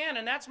as I can,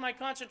 and that's my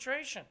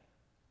concentration.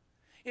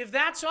 If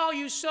that's all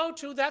you sow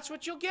to, that's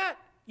what you'll get.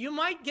 You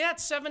might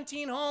get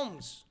 17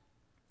 homes.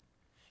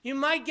 You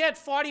might get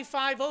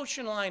 45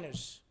 ocean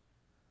liners.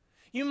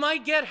 You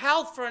might get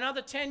health for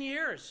another 10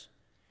 years,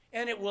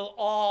 and it will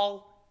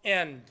all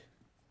end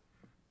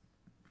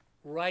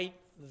right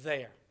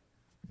there.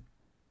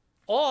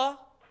 Or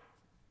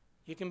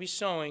you can be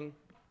sowing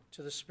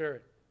to the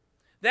Spirit.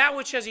 That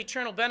which has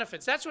eternal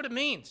benefits. That's what it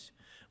means.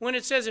 When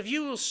it says if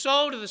you will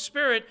sow to the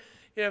Spirit,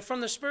 from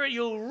the Spirit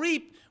you'll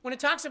reap. When it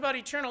talks about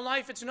eternal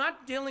life, it's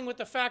not dealing with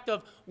the fact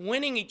of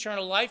winning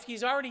eternal life.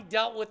 He's already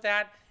dealt with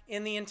that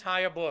in the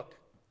entire book.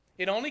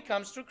 It only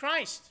comes through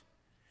Christ.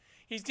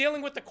 He's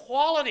dealing with the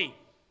quality.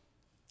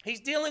 He's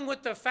dealing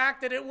with the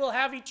fact that it will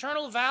have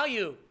eternal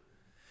value.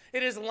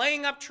 It is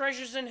laying up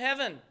treasures in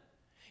heaven.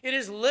 It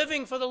is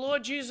living for the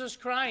Lord Jesus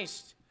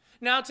Christ.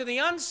 Now, to the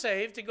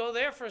unsaved, to go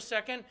there for a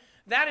second,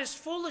 that is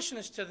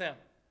foolishness to them.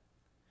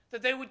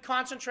 That they would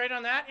concentrate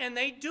on that, and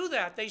they do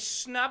that. They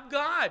snub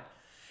God.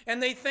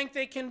 And they think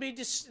they can be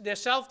their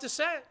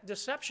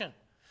self-deception.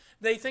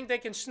 They think they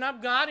can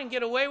snub God and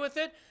get away with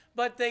it,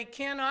 but they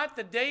cannot.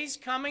 The day's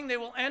coming, they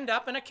will end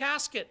up in a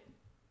casket.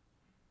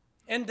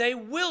 And they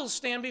will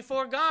stand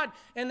before God,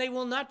 and they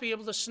will not be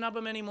able to snub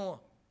him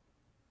anymore.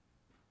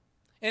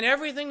 And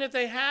everything that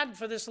they had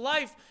for this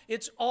life,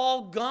 it's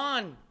all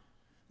gone.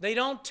 They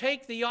don't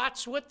take the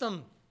yachts with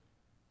them.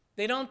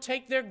 They don't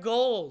take their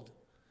gold.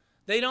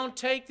 They don't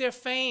take their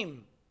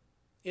fame.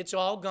 It's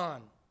all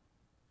gone.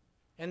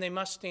 And they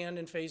must stand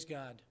and face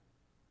God.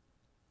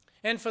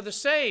 And for the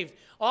saved,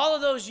 all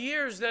of those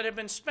years that have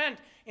been spent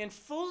in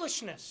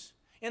foolishness,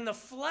 in the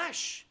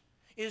flesh,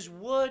 is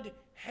wood,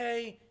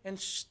 hay, and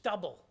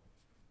stubble.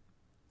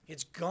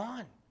 It's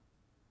gone.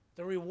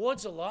 The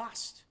rewards are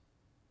lost.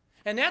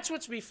 And that's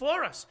what's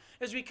before us.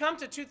 As we come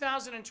to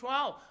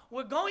 2012,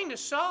 we're going to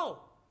sow.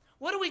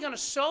 What are we going to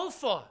sow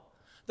for?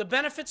 The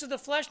benefits of the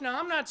flesh? Now,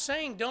 I'm not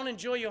saying don't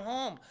enjoy your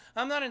home.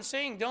 I'm not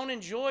saying don't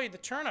enjoy the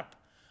turnip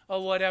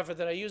or whatever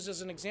that I use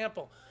as an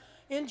example.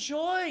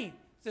 Enjoy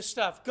the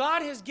stuff.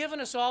 God has given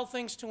us all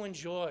things to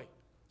enjoy.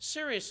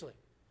 Seriously.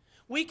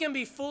 We can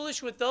be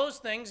foolish with those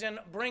things and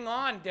bring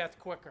on death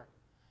quicker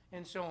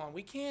and so on.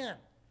 We can.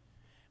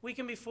 We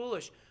can be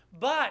foolish.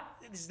 But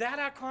is that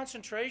our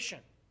concentration?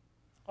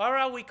 Or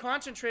are we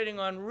concentrating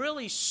on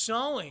really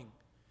sowing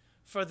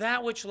for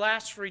that which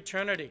lasts for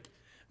eternity?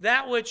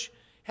 That which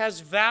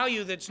has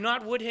value that's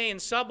not wood, hay,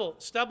 and stubble,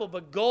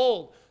 but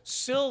gold,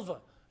 silver,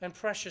 and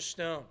precious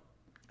stone.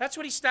 That's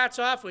what he starts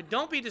off with.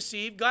 Don't be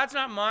deceived. God's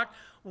not mocked.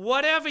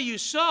 Whatever you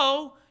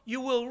sow,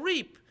 you will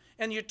reap.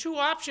 And your two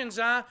options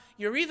are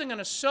you're either going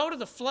to sow to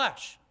the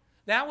flesh,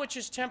 that which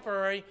is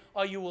temporary,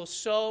 or you will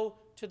sow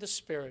to the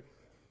Spirit,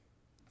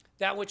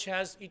 that which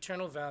has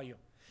eternal value.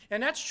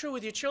 And that's true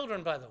with your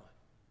children, by the way,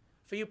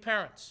 for you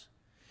parents.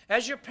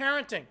 As you're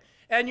parenting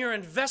and you're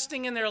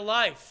investing in their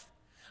life,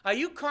 are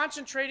you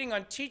concentrating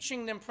on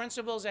teaching them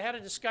principles? I had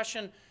a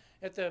discussion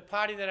at the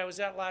party that I was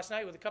at last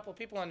night with a couple of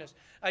people on this.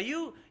 Are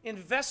you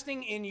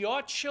investing in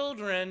your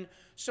children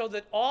so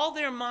that all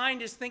their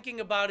mind is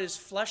thinking about is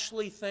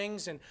fleshly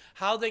things and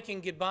how they can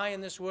get by in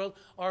this world?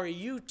 Or are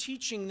you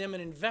teaching them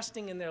and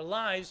investing in their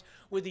lives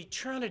with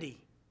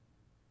eternity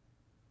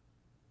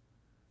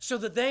so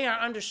that they are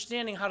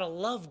understanding how to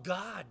love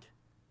God,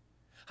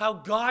 how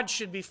God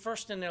should be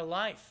first in their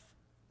life,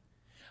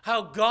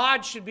 how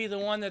God should be the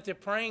one that they're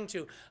praying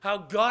to, how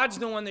God's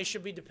the one they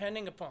should be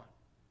depending upon?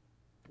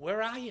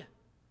 Where are you?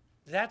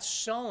 That's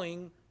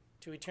sowing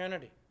to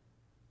eternity.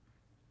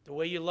 The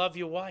way you love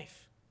your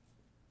wife,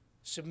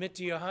 submit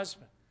to your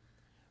husband.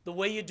 The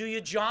way you do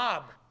your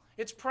job,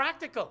 it's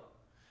practical.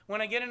 When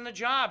I get in the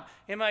job,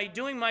 am I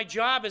doing my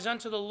job as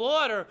unto the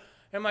Lord, or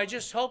am I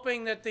just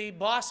hoping that the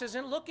boss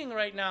isn't looking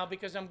right now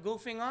because I'm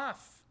goofing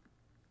off?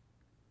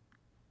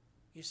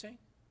 You see?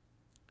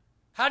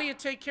 How do you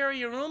take care of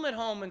your room at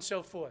home and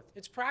so forth?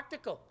 It's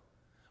practical.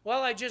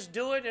 Well, I just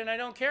do it and I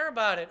don't care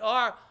about it.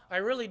 Or I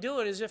really do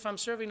it as if I'm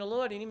serving the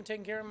Lord and even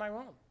taking care of my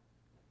room.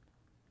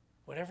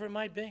 Whatever it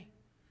might be.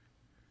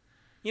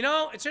 You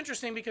know, it's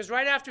interesting because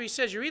right after he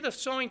says you're either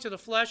sowing to the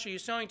flesh or you're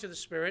sowing to the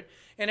Spirit.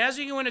 And as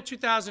you go into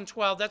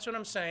 2012, that's what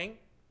I'm saying.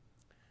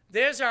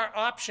 There's our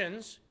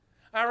options.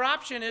 Our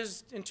option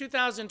is in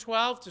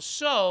 2012 to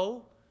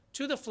sow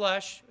to the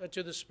flesh or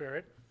to the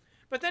Spirit.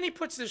 But then he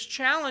puts this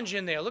challenge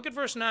in there. Look at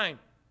verse 9.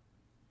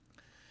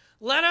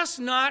 Let us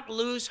not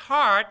lose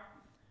heart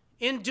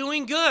in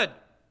doing good.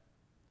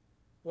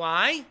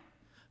 Why?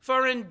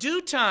 For in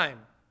due time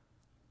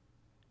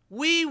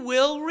we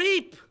will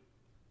reap.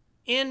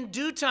 In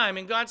due time,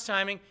 in God's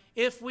timing,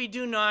 if we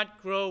do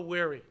not grow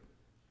weary.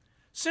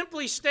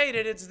 Simply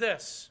stated, it's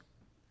this.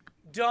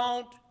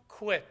 Don't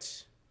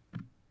quit.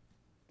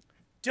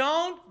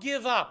 Don't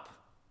give up.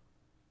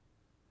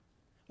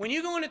 When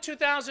you go into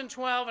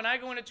 2012 and I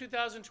go into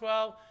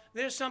 2012,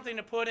 there's something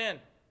to put in.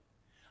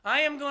 I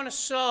am going to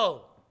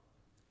sow.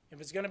 If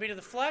it's going to be to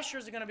the flesh or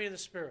is it going to be to the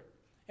Spirit?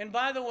 And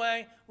by the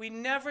way, we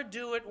never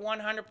do it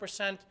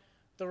 100%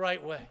 the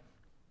right way.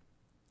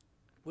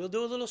 We'll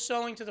do a little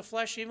sowing to the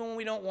flesh even when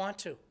we don't want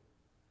to.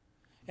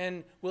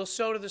 And we'll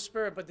sow to the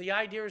Spirit. But the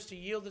idea is to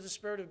yield to the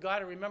Spirit of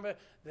God. And remember,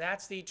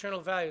 that's the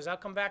eternal values. I'll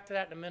come back to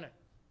that in a minute.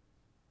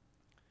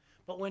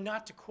 But we're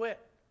not to quit.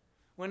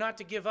 We're not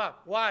to give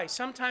up. Why?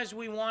 Sometimes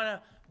we want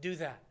to do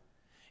that.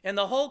 And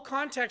the whole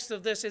context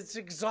of this, it's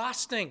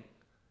exhausting.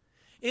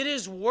 It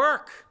is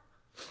work.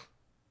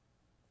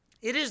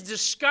 It is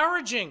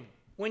discouraging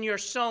when you're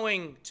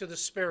sowing to the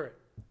Spirit.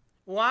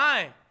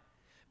 Why?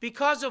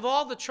 Because of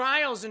all the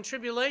trials and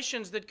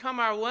tribulations that come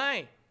our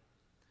way.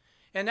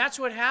 And that's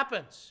what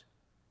happens.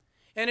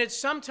 And it's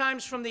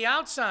sometimes from the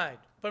outside.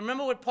 But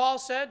remember what Paul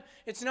said?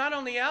 It's not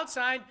on the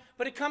outside,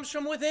 but it comes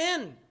from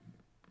within.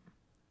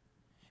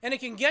 And it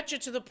can get you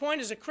to the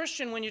point as a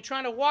Christian when you're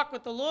trying to walk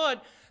with the Lord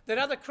that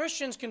other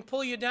Christians can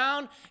pull you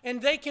down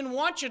and they can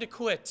want you to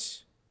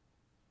quit.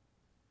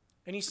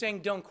 And he's saying,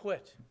 don't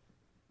quit.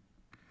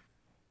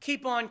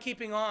 Keep on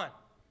keeping on.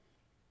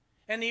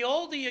 And the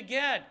older you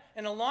get,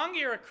 and the longer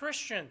you're a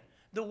Christian,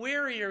 the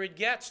wearier it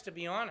gets, to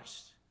be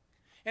honest.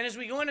 And as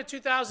we go into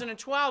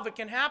 2012, it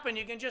can happen.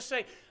 You can just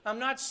say, I'm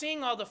not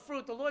seeing all the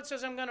fruit. The Lord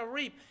says I'm going to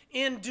reap.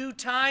 In due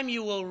time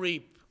you will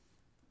reap.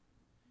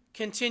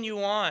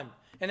 Continue on.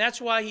 And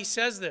that's why he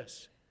says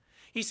this.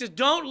 He says,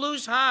 don't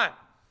lose heart.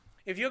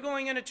 If you're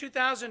going into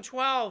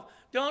 2012,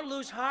 don't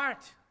lose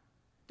heart.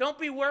 Don't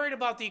be worried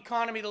about the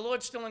economy. The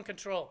Lord's still in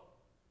control.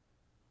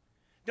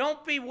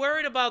 Don't be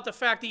worried about the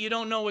fact that you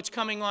don't know what's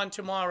coming on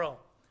tomorrow.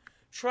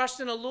 Trust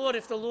in the Lord.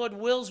 If the Lord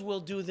wills, we'll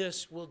do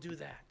this, we'll do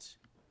that.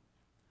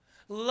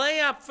 Lay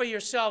up for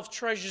yourself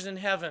treasures in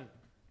heaven.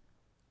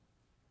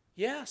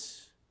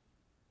 Yes,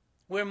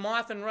 where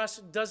moth and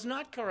rust does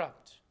not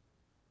corrupt.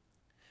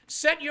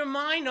 Set your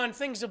mind on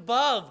things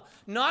above,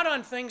 not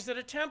on things that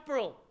are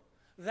temporal.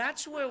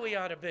 That's where we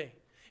ought to be.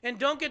 And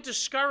don't get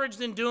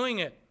discouraged in doing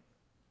it.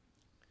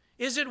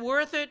 Is it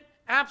worth it?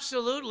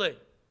 Absolutely.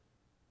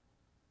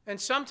 And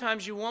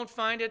sometimes you won't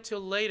find it till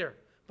later,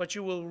 but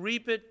you will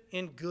reap it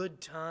in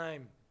good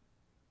time.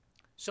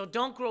 So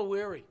don't grow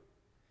weary.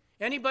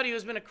 Anybody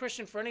who's been a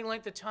Christian for any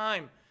length of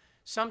time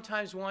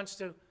sometimes wants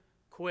to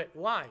quit.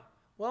 Why?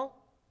 Well,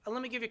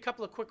 let me give you a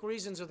couple of quick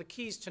reasons or the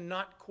keys to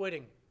not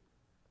quitting.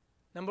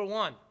 Number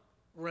one,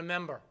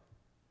 remember.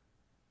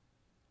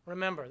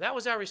 Remember. That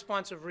was our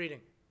responsive reading.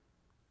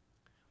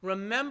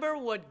 Remember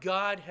what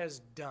God has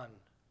done.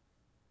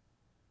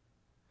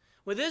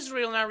 With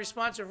Israel in our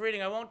responsive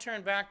reading, I won't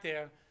turn back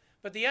there,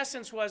 but the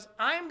essence was,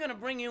 I'm going to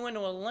bring you into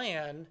a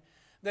land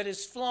that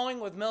is flowing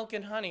with milk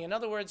and honey. In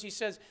other words, he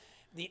says,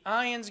 the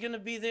iron's going to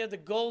be there, the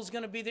gold's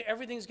going to be there,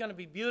 everything's going to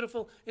be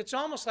beautiful. It's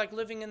almost like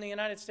living in the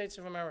United States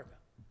of America.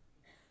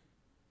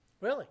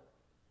 Really.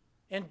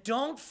 And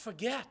don't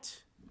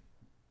forget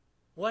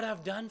what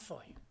I've done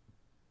for you.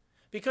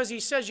 Because he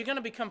says you're going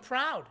to become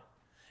proud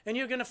and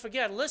you're going to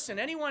forget. Listen,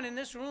 anyone in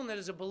this room that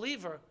is a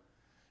believer,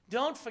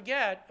 don't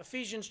forget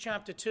Ephesians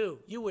chapter 2.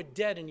 You were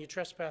dead in your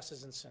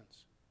trespasses and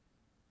sins.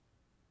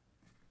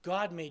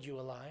 God made you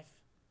alive.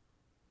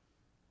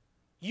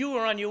 You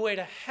were on your way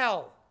to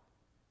hell,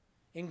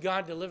 and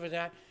God delivered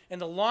that.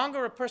 And the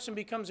longer a person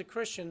becomes a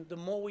Christian, the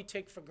more we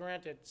take for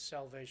granted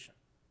salvation.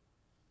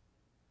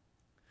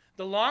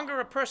 The longer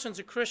a person's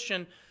a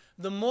Christian,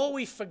 the more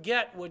we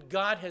forget what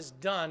God has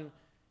done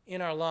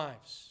in our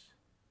lives.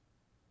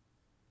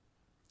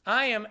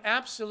 I am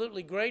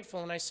absolutely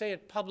grateful, and I say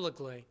it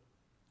publicly,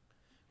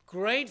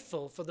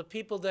 grateful for the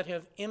people that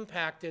have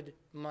impacted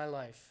my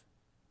life.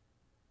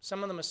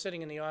 Some of them are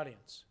sitting in the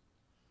audience.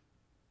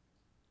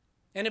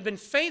 And have been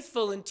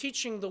faithful in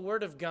teaching the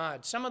Word of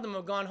God. Some of them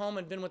have gone home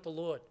and been with the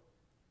Lord.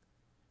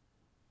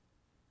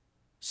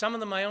 Some of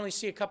them I only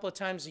see a couple of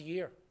times a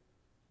year.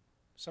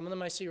 Some of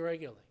them I see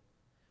regularly.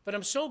 But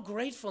I'm so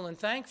grateful and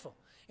thankful.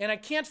 And I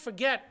can't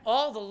forget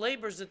all the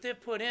labors that they've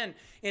put in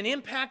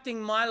impacting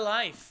my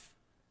life.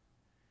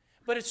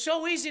 But it's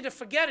so easy to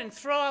forget and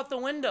throw out the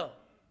window.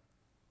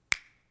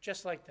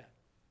 Just like that.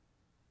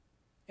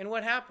 And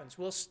what happens?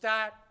 We'll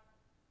start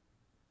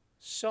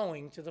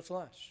sowing to the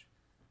flesh.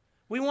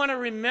 We want to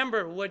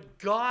remember what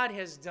God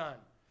has done.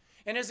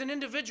 And as an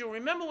individual,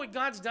 remember what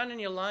God's done in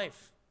your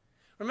life.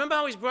 Remember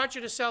how he's brought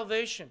you to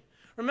salvation.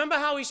 Remember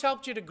how he's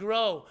helped you to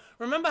grow.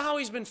 Remember how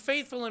he's been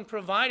faithful in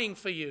providing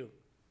for you.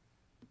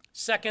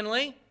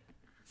 Secondly,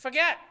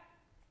 forget.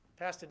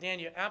 Pastor Dan,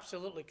 you're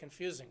absolutely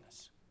confusing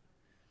us.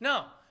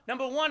 No.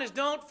 Number one is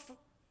don't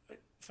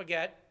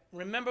forget.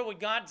 Remember what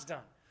God's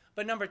done.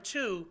 But number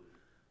two,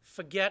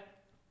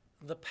 forget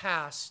the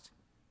past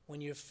when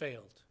you've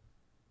failed.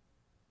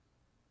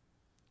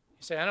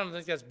 You say, I don't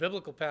think that's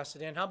biblical, Pastor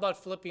Dan. How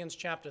about Philippians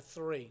chapter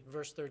 3,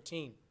 verse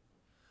 13?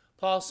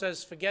 Paul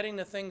says, forgetting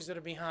the things that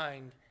are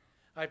behind,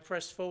 I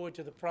press forward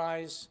to the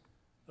prize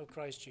of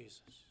Christ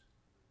Jesus.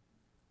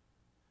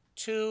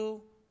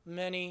 Too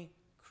many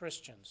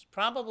Christians,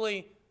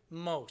 probably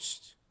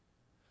most,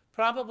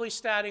 probably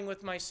starting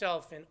with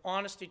myself in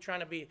honesty, trying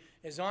to be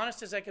as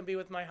honest as I can be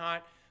with my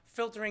heart,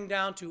 filtering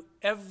down to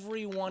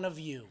every one of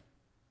you.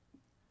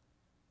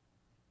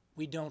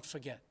 We don't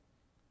forget.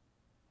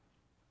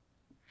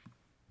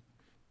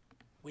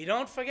 We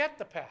don't forget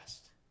the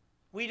past.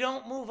 We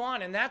don't move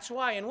on, and that's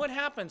why. And what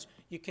happens?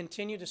 You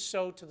continue to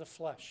sow to the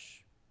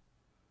flesh.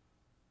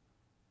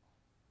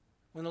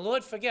 When the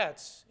Lord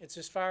forgets, it's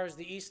as far as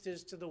the east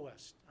is to the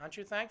west. Aren't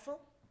you thankful?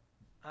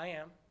 I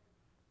am.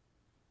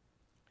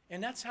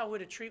 And that's how we're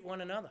to treat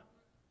one another.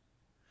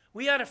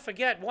 We ought to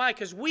forget. Why?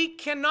 Because we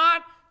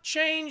cannot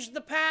change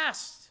the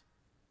past.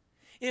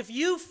 If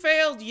you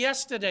failed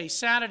yesterday,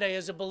 Saturday,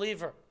 as a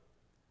believer,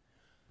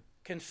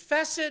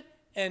 confess it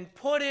and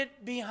put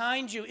it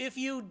behind you. If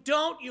you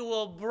don't, you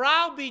will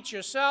browbeat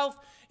yourself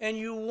and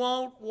you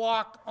won't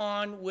walk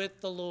on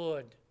with the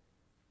Lord.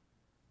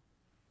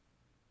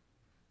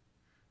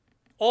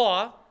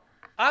 Or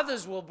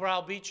others will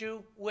browbeat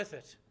you with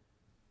it.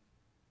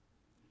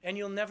 And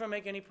you'll never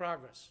make any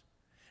progress.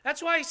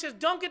 That's why he says,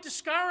 don't get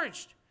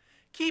discouraged.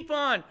 Keep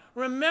on.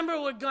 Remember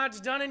what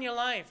God's done in your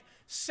life.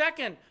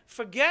 Second,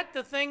 forget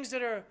the things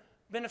that have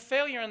been a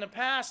failure in the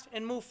past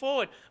and move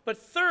forward. But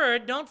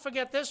third, don't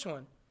forget this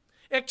one.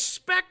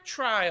 Expect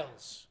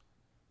trials.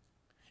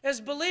 As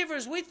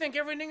believers, we think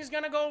everything is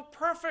going to go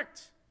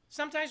perfect.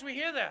 Sometimes we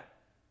hear that.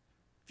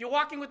 If you're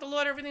walking with the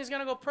Lord, everything is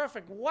going to go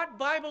perfect. What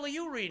Bible are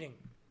you reading?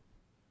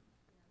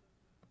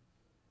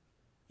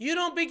 You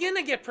don't begin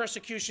to get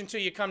persecution till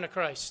you come to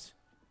Christ.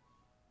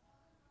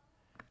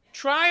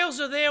 Trials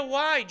are there.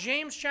 Why?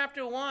 James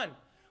chapter 1.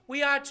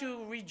 We are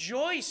to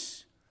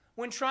rejoice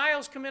when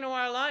trials come into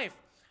our life.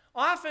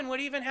 Often what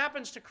even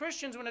happens to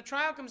Christians, when a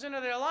trial comes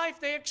into their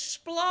life, they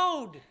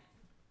explode.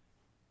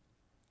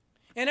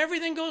 and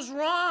everything goes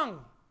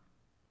wrong.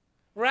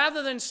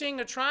 Rather than seeing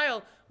the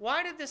trial,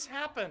 why did this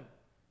happen?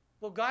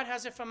 Well, God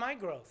has it for my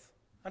growth.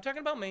 I'm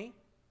talking about me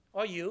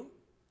or you.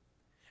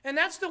 And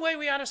that's the way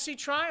we ought to see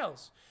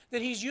trials,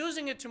 that he's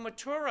using it to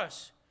mature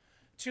us,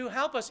 to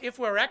help us. If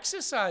we're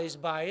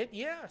exercised by it,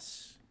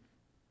 yes.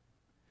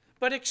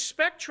 But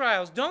expect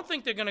trials. Don't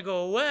think they're going to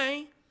go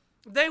away.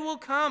 They will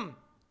come.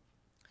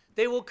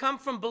 They will come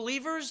from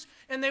believers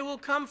and they will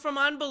come from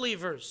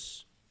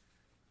unbelievers.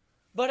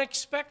 But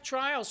expect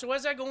trials. So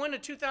as I go into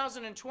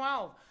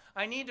 2012,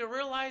 I need to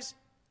realize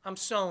I'm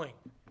sowing.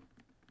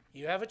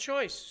 You have a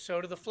choice. Sow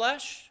to the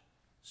flesh,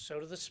 sow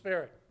to the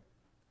Spirit.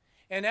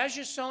 And as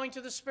you're sowing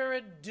to the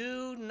Spirit,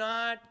 do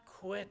not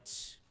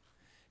quit.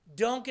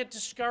 Don't get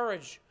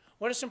discouraged.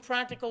 What are some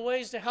practical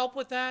ways to help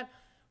with that?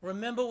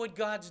 Remember what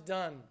God's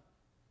done.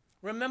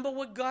 Remember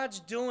what God's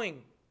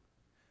doing.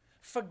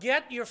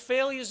 Forget your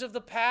failures of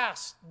the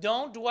past.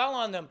 Don't dwell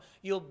on them.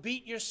 You'll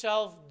beat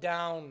yourself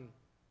down,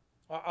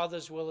 or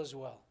others will as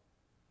well.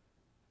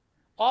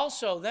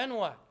 Also, then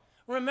what?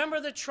 Remember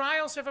that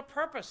trials have a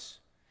purpose.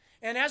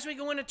 And as we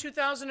go into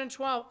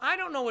 2012, I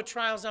don't know what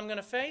trials I'm going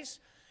to face.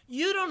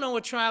 You don't know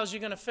what trials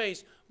you're going to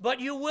face, but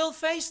you will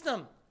face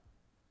them.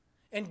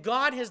 And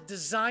God has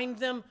designed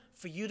them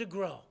for you to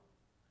grow.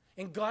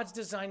 And God's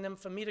designed them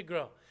for me to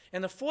grow.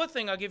 And the fourth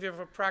thing I'll give you of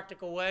a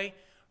practical way,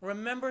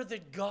 remember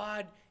that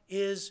God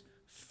is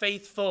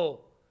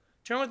faithful.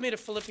 Turn with me to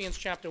Philippians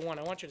chapter 1.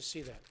 I want you to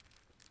see that.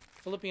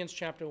 Philippians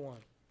chapter 1.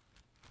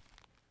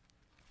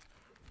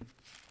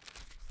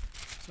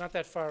 It's not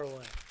that far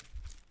away.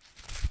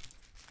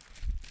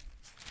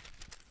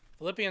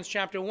 Philippians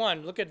chapter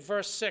 1, look at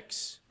verse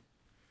 6.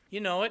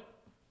 You know it.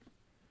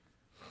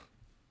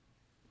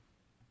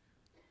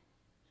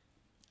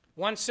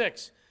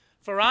 1:6.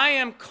 For I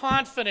am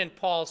confident,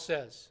 Paul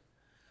says,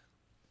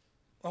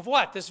 of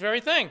what? This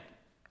very thing.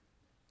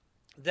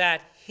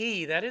 That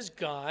he, that is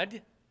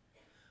God,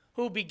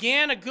 who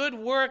began a good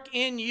work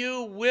in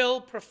you will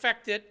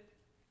perfect it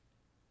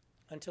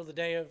until the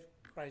day of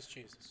Christ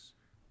Jesus.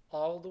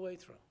 All the way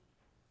through.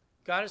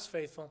 God is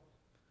faithful.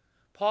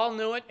 Paul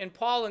knew it, and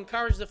Paul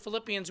encouraged the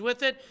Philippians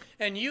with it,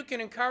 and you can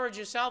encourage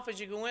yourself as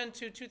you go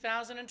into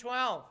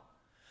 2012.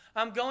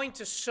 I'm going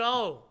to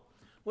sow.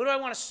 What do I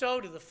want to sow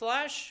to, the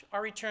flesh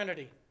or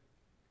eternity?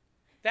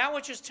 That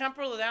which is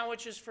temporal or that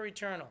which is for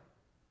eternal?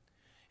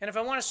 And if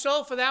I want to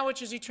sow for that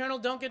which is eternal,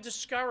 don't get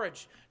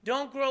discouraged.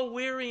 Don't grow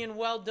weary in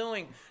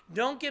well-doing.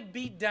 Don't get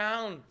beat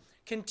down.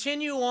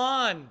 Continue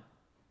on.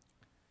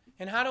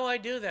 And how do I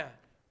do that?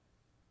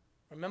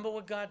 Remember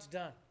what God's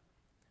done.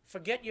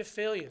 Forget your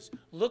failures.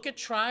 Look at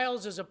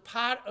trials as a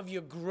part of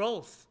your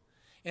growth.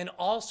 And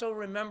also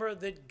remember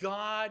that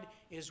God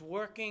is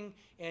working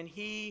and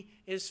he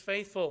is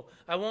faithful.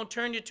 I won't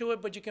turn you to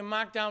it, but you can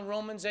mark down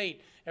Romans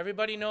 8.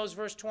 Everybody knows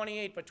verse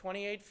 28, but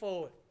 28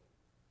 forward.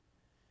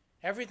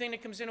 Everything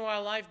that comes into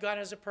our life, God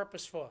has a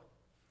purpose for.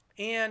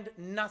 And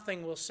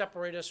nothing will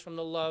separate us from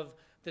the love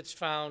that's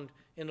found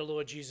in the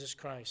Lord Jesus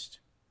Christ.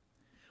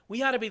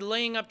 We ought to be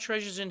laying up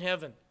treasures in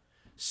heaven,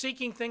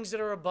 seeking things that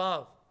are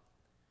above.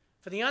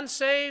 For the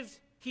unsaved,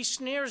 he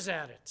sneers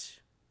at it.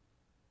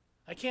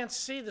 I can't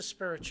see the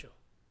spiritual.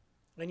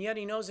 And yet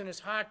he knows in his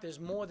heart there's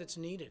more that's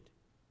needed.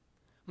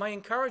 My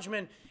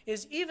encouragement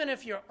is, even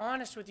if you're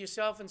honest with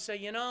yourself and say,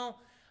 you know,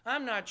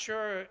 I'm not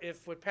sure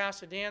if what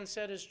Pastor Dan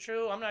said is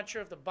true. I'm not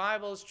sure if the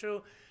Bible is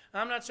true.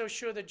 I'm not so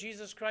sure that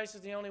Jesus Christ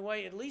is the only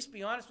way. At least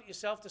be honest with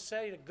yourself to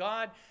say to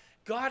God,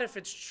 God, if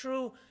it's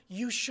true,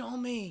 you show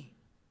me.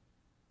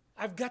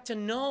 I've got to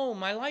know.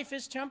 My life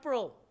is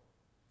temporal.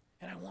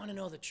 And I want to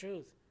know the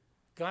truth.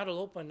 God will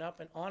open up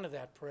and honor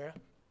that prayer.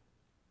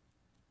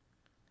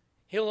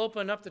 He'll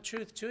open up the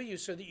truth to you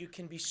so that you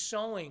can be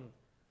sowing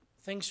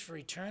things for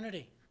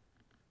eternity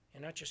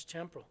and not just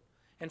temporal.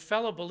 And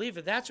fellow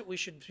believer, that's what we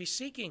should be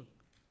seeking.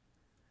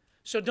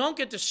 So don't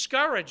get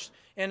discouraged.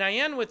 And I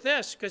end with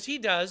this, because he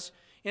does,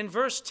 in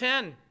verse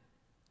 10.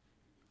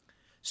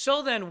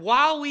 So then,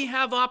 while we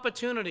have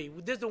opportunity,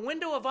 the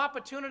window of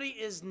opportunity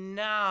is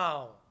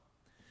now.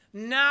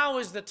 Now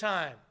is the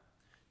time.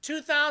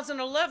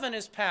 2011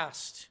 is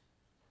past.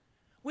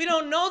 We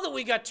don't know that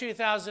we got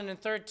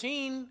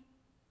 2013.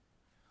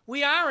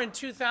 We are in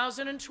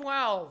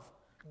 2012,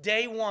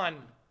 day one.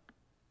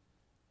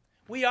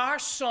 We are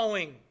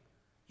sowing.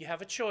 You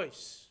have a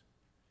choice.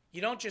 You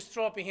don't just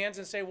throw up your hands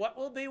and say, what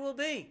will be, will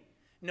be.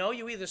 No,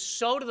 you either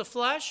sow to the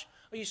flesh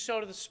or you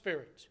sow to the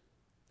Spirit.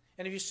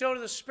 And if you sow to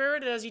the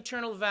Spirit, it has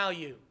eternal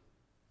value.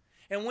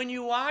 And when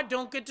you are,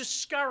 don't get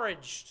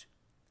discouraged.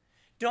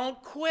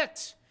 Don't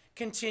quit.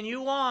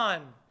 Continue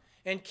on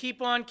and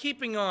keep on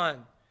keeping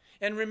on.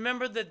 And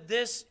remember that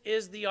this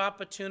is the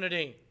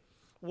opportunity.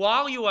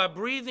 While you are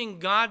breathing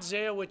God's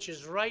air, which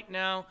is right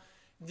now,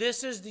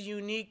 this is the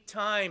unique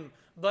time,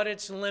 but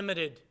it's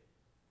limited.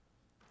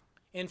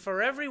 And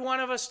for every one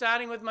of us,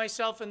 starting with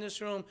myself in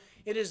this room,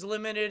 it is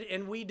limited,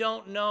 and we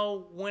don't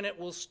know when it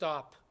will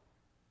stop.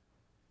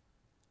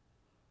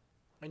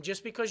 And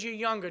just because you're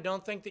younger,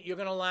 don't think that you're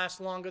going to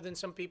last longer than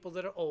some people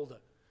that are older.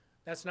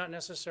 That's not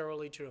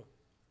necessarily true.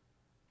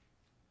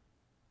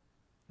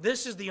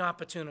 This is the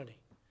opportunity.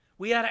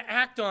 We ought to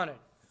act on it.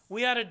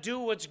 We ought to do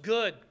what's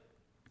good.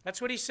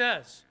 That's what he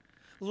says.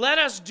 Let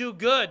us do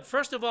good,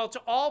 first of all,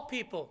 to all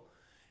people,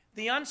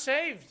 the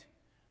unsaved,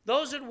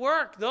 those at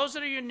work, those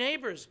that are your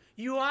neighbors.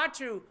 You ought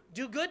to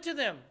do good to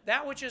them,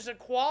 that which is a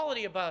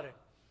quality about it.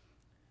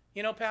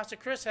 You know, Pastor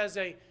Chris has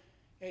a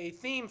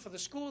theme for the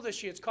school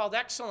this year. It's called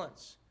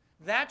excellence.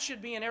 That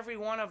should be in every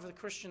one of the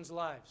Christians'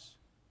 lives.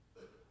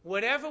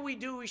 Whatever we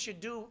do, we should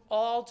do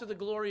all to the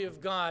glory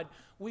of God.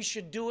 We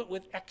should do it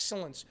with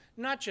excellence,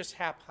 not just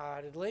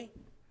half-heartedly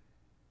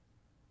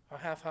or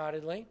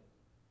half-heartedly.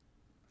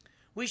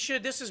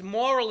 This is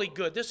morally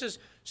good. This is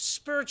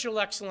spiritual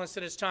excellence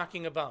that it's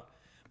talking about.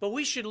 But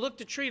we should look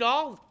to treat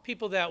all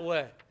people that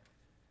way,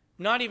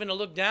 not even to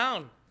look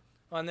down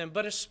on them,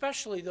 but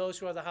especially those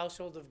who are the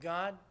household of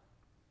God.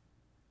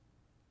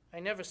 I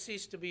never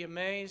cease to be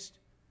amazed.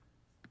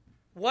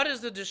 What is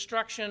the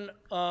destruction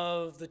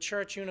of the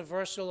church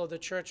universal or the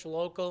church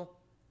local?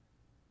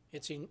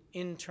 It's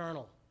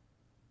internal.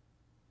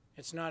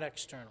 It's not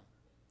external.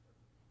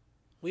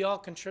 We all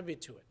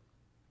contribute to it.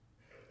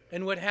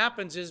 And what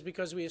happens is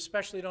because we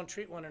especially don't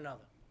treat one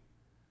another.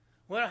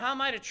 Well, how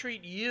am I to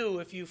treat you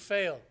if you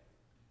fail?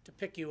 To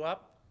pick you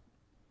up,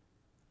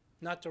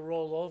 not to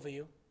roll over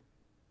you.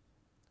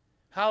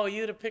 How are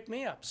you to pick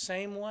me up?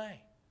 Same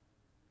way.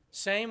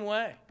 Same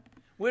way.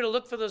 We're to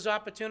look for those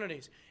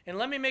opportunities. And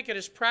let me make it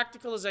as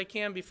practical as I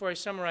can before I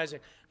summarize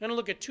it. I'm going to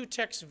look at two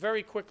texts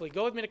very quickly.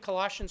 Go with me to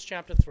Colossians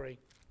chapter 3.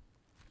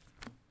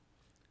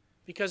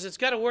 Because it's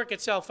got to work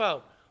itself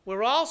out.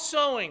 We're all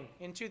sowing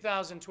in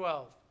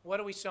 2012. What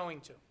are we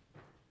sowing to?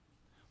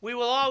 We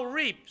will all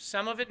reap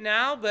some of it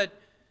now, but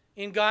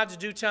in God's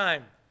due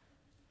time.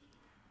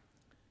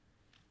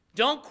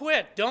 Don't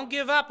quit. Don't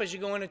give up as you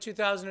go into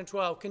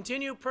 2012.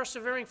 Continue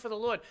persevering for the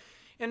Lord.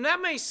 And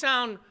that may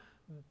sound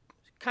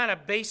kind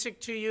of basic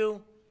to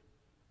you,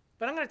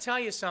 but I'm going to tell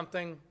you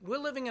something. We're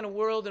living in a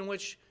world in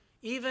which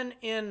even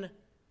in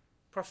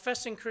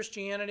professing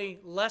Christianity,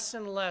 less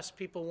and less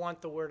people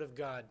want the Word of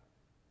God.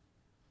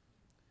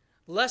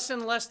 Less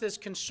and less there's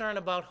concern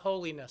about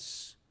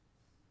holiness.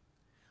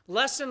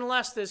 Less and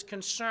less there's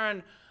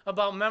concern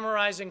about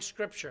memorizing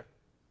Scripture.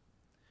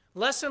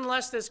 Less and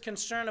less there's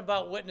concern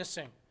about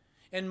witnessing.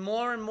 And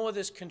more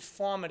there's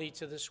conformity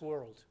to this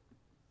world.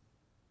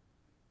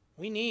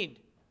 We need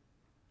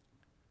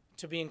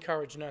to be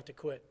encouraged not to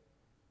quit.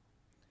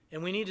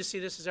 And we need to see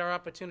this as our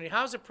opportunity.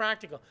 How is it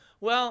practical?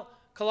 Well,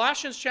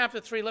 Colossians chapter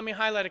 3, let me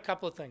highlight a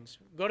couple of things.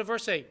 Go to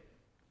verse 8.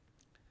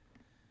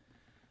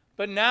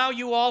 But now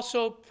you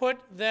also put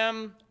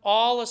them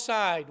all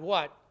aside.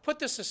 What? Put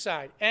this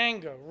aside.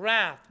 Anger,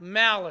 wrath,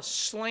 malice,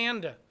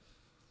 slander,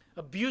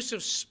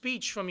 abusive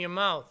speech from your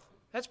mouth.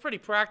 That's pretty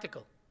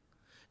practical.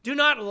 Do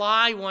not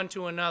lie one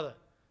to another,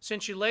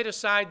 since you laid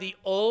aside the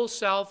old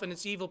self and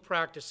its evil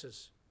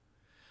practices.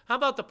 How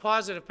about the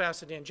positive,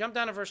 Pastor Dan? Jump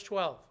down to verse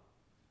 12.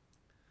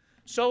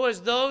 So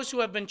as those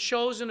who have been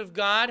chosen of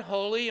God,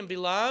 holy and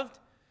beloved,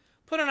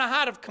 put on a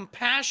heart of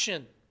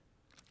compassion,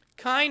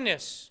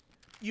 kindness,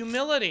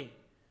 humility,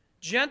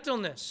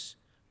 gentleness,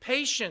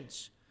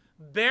 patience,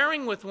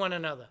 bearing with one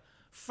another,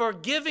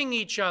 forgiving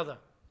each other.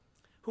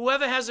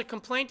 Whoever has a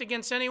complaint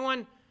against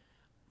anyone,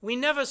 we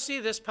never see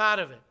this part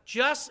of it.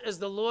 Just as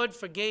the Lord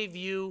forgave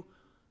you,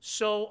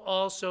 so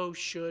also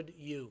should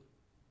you.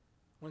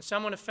 When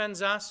someone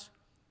offends us,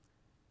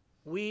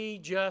 we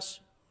just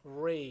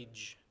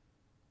rage.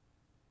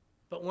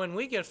 But when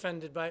we get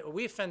offended by, or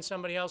we offend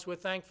somebody else, we're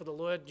thankful the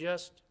Lord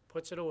just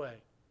puts it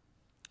away.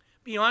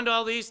 Beyond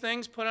all these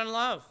things, put on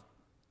love,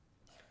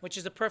 which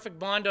is the perfect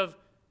bond of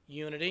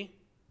unity.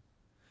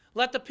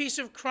 Let the peace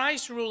of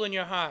Christ rule in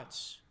your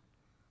hearts,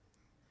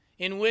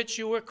 in which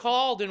you were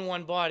called in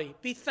one body.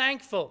 Be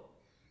thankful.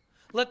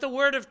 Let the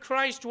word of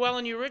Christ dwell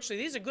in you richly.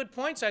 These are good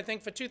points, I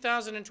think, for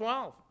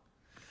 2012.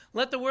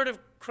 Let the word of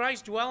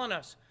Christ dwell in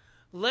us.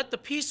 Let the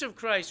peace of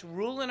Christ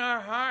rule in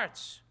our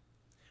hearts.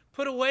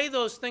 Put away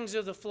those things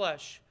of the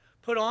flesh.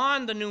 Put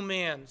on the new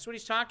man. That's what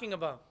he's talking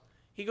about.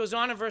 He goes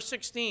on in verse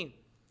 16.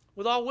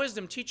 With all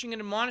wisdom, teaching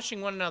and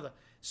admonishing one another.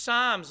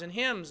 Psalms and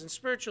hymns and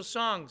spiritual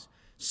songs.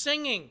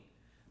 Singing.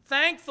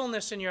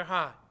 Thankfulness in your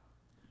heart.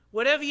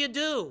 Whatever you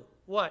do,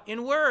 what?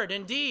 In word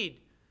and deed.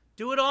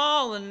 Do it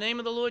all in the name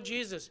of the Lord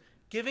Jesus.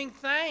 Giving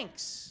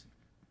thanks.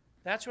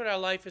 That's what our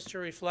life is to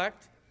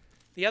reflect.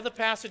 The other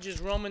passage is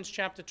Romans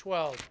chapter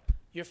 12.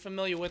 You're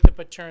familiar with it,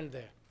 but turn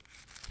there.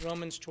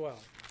 Romans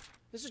 12.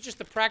 This is just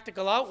the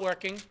practical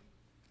outworking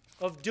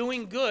of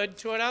doing good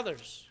toward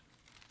others.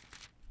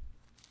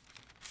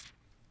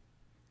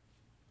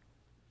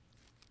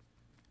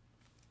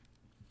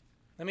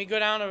 Let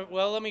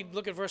me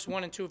look at verse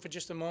 1 and 2 for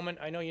just a moment.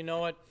 I know you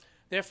know it.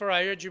 Therefore,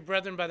 I urge you,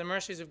 brethren, by the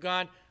mercies of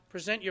God,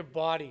 present your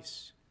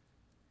bodies,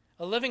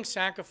 a living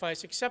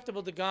sacrifice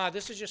acceptable to God.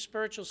 This is your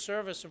spiritual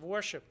service of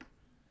worship.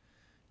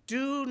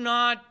 Do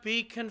not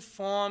be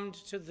conformed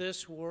to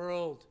this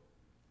world.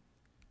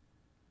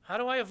 How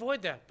do I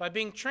avoid that? By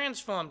being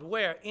transformed.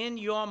 Where? In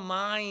your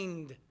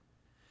mind.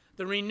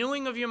 The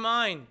renewing of your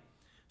mind,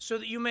 so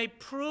that you may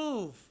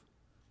prove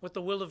what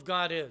the will of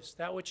God is,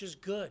 that which is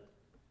good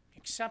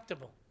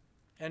acceptable,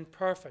 and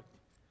perfect.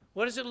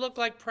 What does it look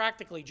like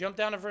practically? Jump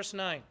down to verse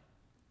 9.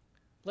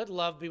 Let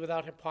love be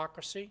without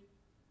hypocrisy.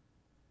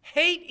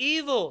 Hate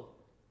evil.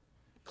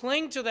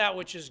 Cling to that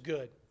which is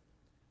good.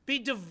 Be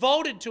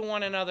devoted to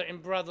one another in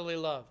brotherly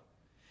love,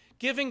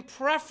 giving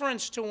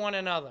preference to one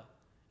another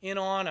in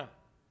honor,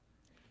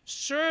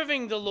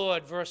 serving the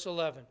Lord, verse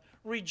 11,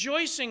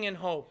 rejoicing in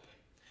hope,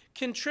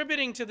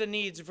 contributing to the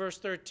needs, verse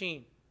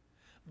 13.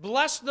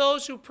 Bless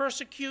those who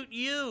persecute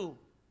you.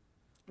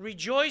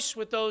 Rejoice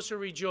with those who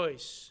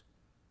rejoice.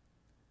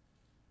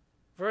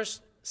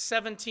 Verse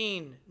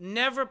 17,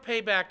 never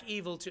pay back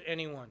evil to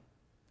anyone.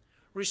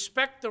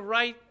 Respect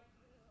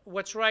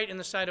what's right in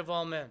the sight of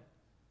all men.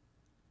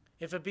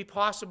 If it be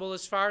possible,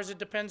 as far as it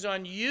depends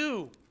on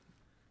you,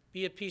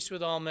 be at peace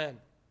with all men.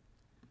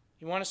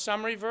 You want a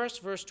summary verse?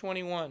 Verse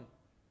 21.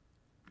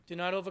 Do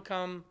not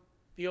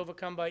be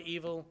overcome by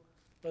evil,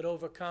 but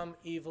overcome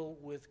evil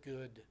with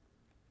good.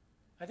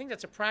 I think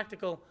that's a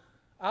practical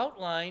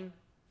outline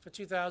for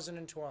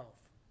 2012.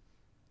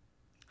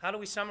 How do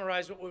we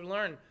summarize what we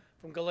learned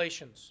from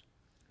Galatians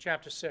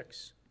chapter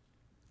 6?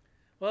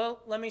 Well,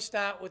 let me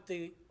start with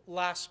the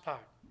last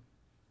part.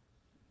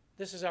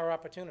 This is our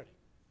opportunity.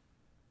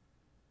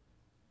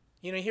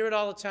 You hear it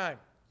all the time.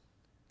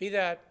 Be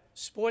that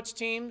sports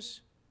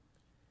teams,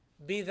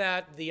 be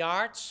that the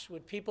arts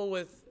with people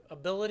with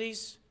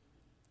abilities,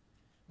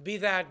 be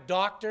that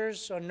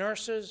doctors or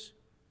nurses.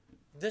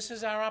 This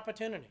is our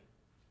opportunity.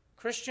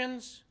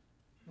 Christians,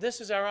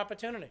 this is our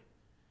opportunity.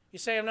 You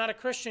say, I'm not a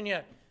Christian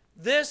yet.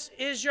 This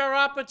is your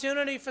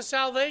opportunity for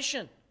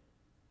salvation.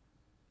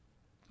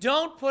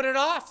 Don't put it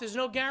off. There's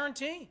no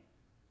guarantee.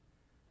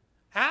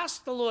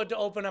 Ask the Lord to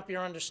open up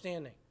your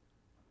understanding.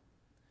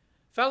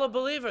 Fellow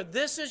believer,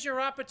 this is your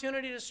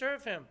opportunity to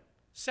serve him.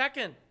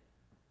 Second,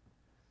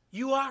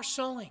 you are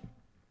sowing.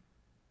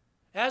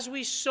 As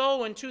we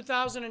sow in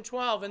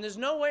 2012, and there's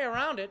no way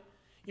around it,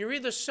 you're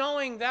either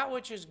sowing that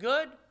which is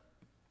good,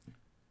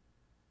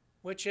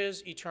 which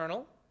is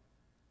eternal,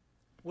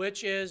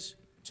 which is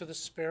to the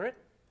Spirit,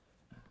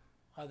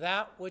 or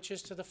that which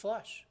is to the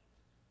flesh,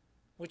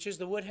 which is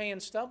the wood, hay,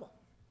 and stubble.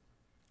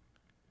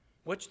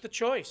 Which the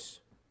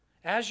choice?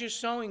 As you're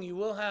sowing, you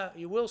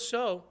will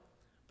sow,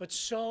 but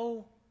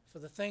sow for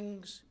the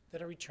things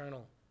that are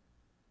eternal.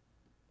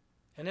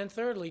 And then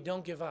thirdly,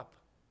 don't give up.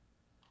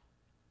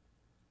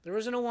 There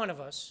isn't a one of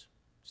us,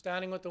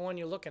 starting with the one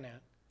you're looking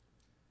at,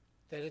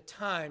 that at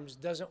times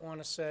doesn't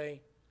want to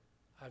say,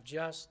 I've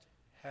just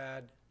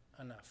had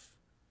enough.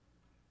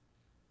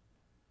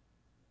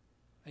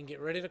 And get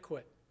ready to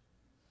quit.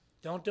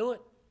 Don't do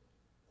it.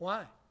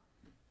 Why?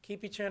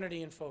 Keep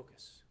eternity in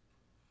focus.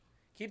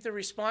 Keep the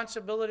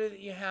responsibility that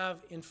you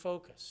have in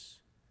focus.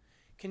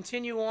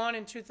 Continue on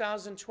in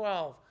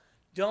 2012.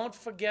 Don't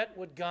forget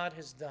what God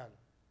has done.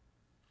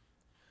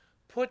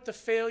 Put the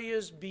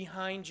failures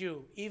behind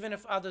you, even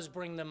if others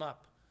bring them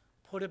up.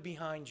 Put it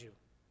behind you.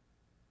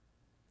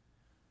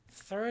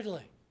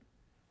 Thirdly,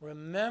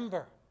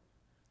 remember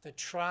the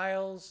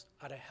trials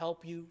are to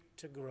help you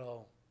to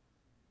grow.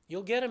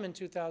 You'll get them in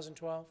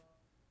 2012.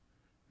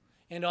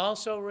 And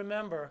also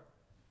remember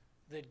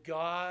that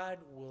God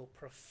will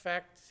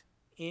perfect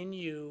in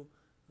you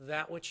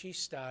that which he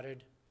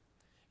started.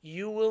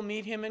 You will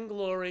meet him in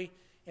glory,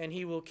 and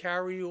he will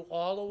carry you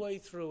all the way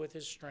through with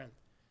his strength.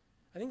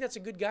 I think that's a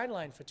good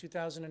guideline for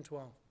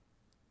 2012.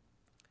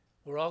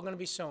 We're all going to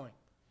be sowing.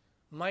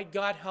 Might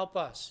God help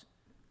us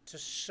to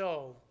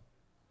sow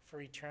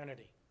for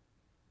eternity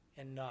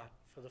and not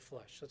for the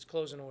flesh. Let's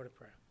close in a word of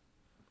prayer.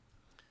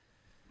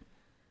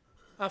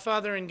 Our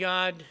Father in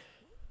God,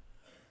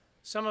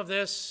 some of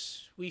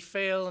this we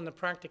fail in the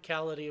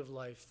practicality of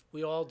life.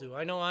 We all do.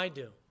 I know I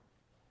do.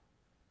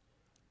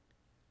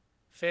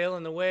 Fail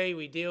in the way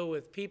we deal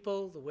with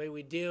people, the way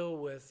we deal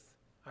with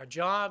our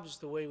jobs,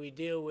 the way we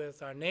deal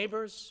with our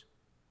neighbors,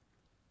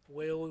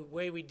 the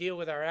way we deal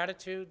with our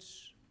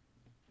attitudes,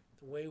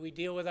 the way we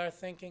deal with our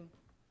thinking.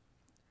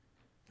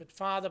 But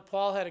Father,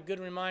 Paul had a good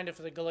reminder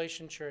for the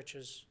Galatian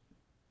churches.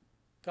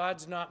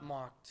 God's not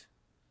mocked.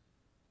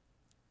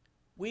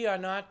 We are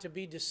not to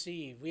be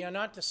deceived. We are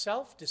not to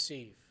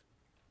self-deceive.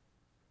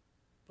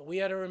 But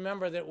we are to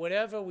remember that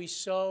whatever we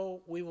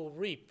sow, we will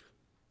reap.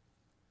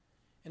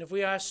 And if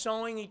we are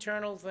sowing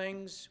eternal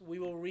things, we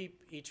will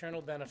reap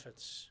eternal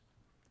benefits.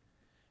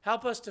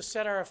 Help us to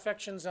set our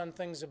affections on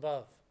things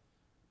above.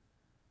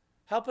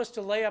 Help us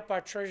to lay up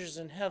our treasures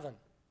in heaven.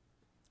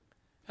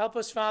 Help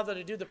us, Father,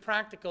 to do the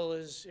practical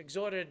as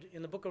exhorted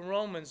in the book of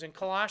Romans and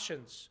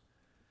Colossians,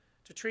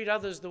 to treat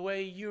others the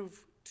way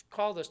you've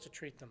called us to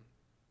treat them,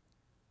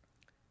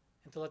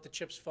 and to let the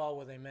chips fall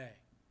where they may.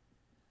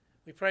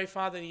 We pray,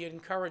 Father, that you'd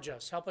encourage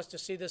us. Help us to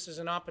see this as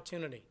an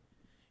opportunity.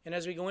 And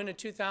as we go into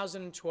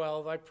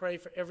 2012, I pray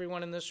for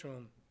everyone in this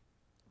room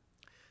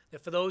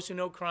that for those who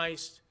know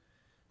Christ,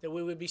 that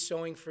we would be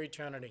sowing for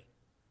eternity.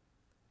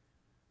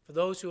 For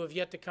those who have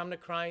yet to come to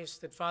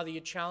Christ, that, Father, you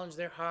challenge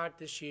their heart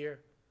this year.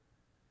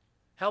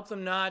 Help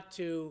them not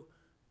to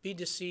be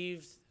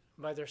deceived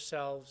by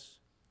themselves.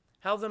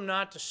 Help them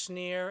not to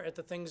sneer at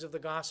the things of the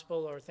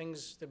gospel or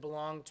things that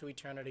belong to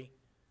eternity.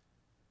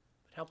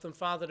 But help them,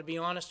 Father, to be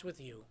honest with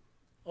you.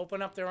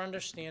 Open up their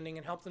understanding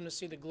and help them to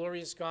see the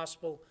glorious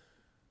gospel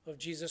of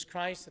Jesus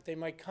Christ, that they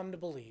might come to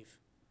believe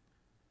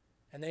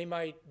and they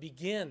might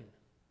begin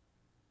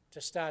to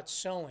start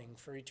sowing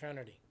for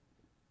eternity.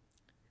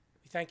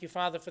 We thank you,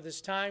 Father, for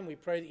this time. We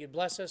pray that you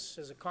bless us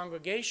as a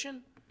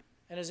congregation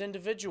and as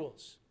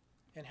individuals,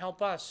 and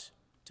help us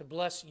to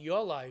bless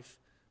your life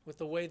with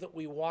the way that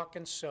we walk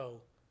and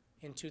sow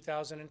in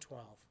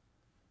 2012.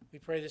 We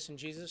pray this in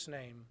Jesus'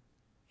 name.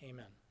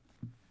 Amen.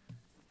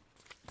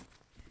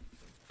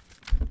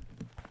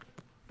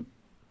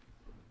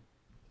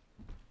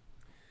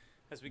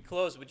 As we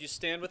close, would you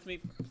stand with me,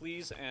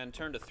 please, and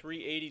turn to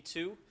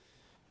 382. I'm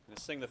going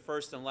to sing the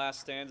first and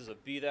last stanzas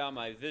of Be Thou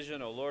My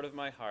Vision, O Lord of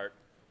my heart,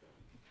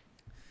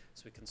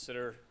 as we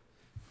consider,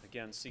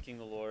 again, seeking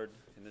the Lord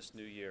in this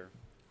new year.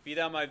 Be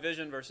Thou My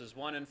Vision, verses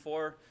 1 and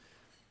 4,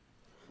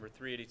 number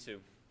 382.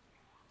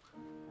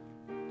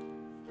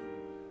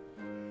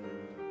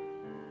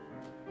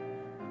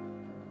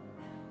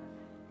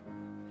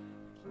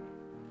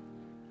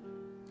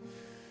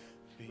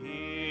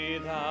 Be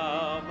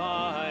Thou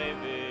my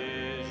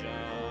vision,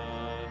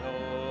 O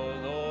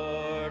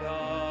Lord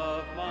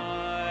of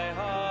my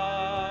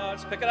heart.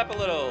 Let's pick it up a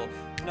little.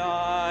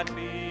 Not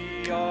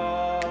be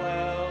all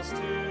else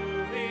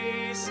to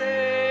me,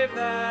 save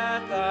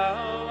that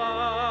Thou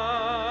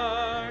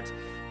art.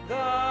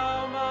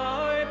 Thou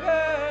my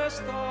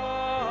best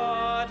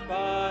thought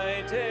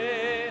by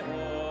day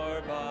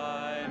or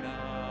by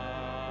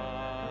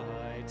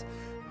night,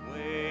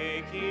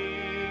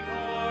 waking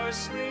or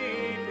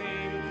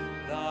sleeping,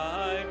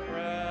 Thy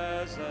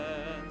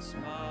presence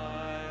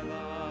my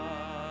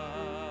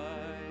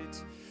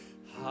light.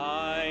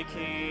 High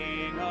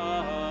King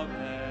of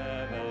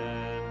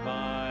heaven,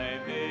 my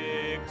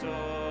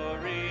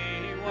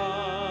victory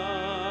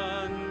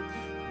won,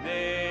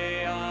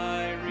 may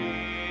I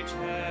reach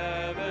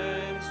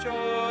heaven's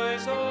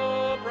joys,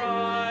 O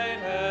bright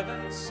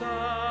heaven's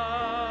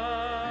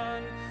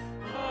sun.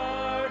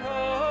 Heart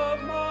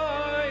of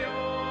my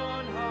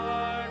own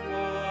heart,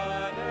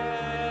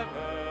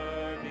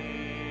 whatever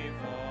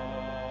befall,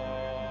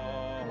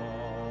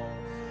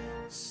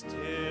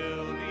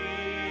 still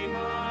be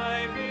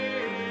my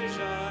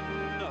vision,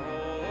 O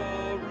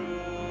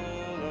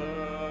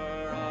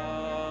ruler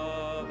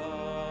of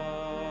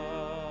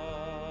all.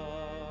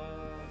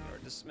 You're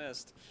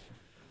dismissed.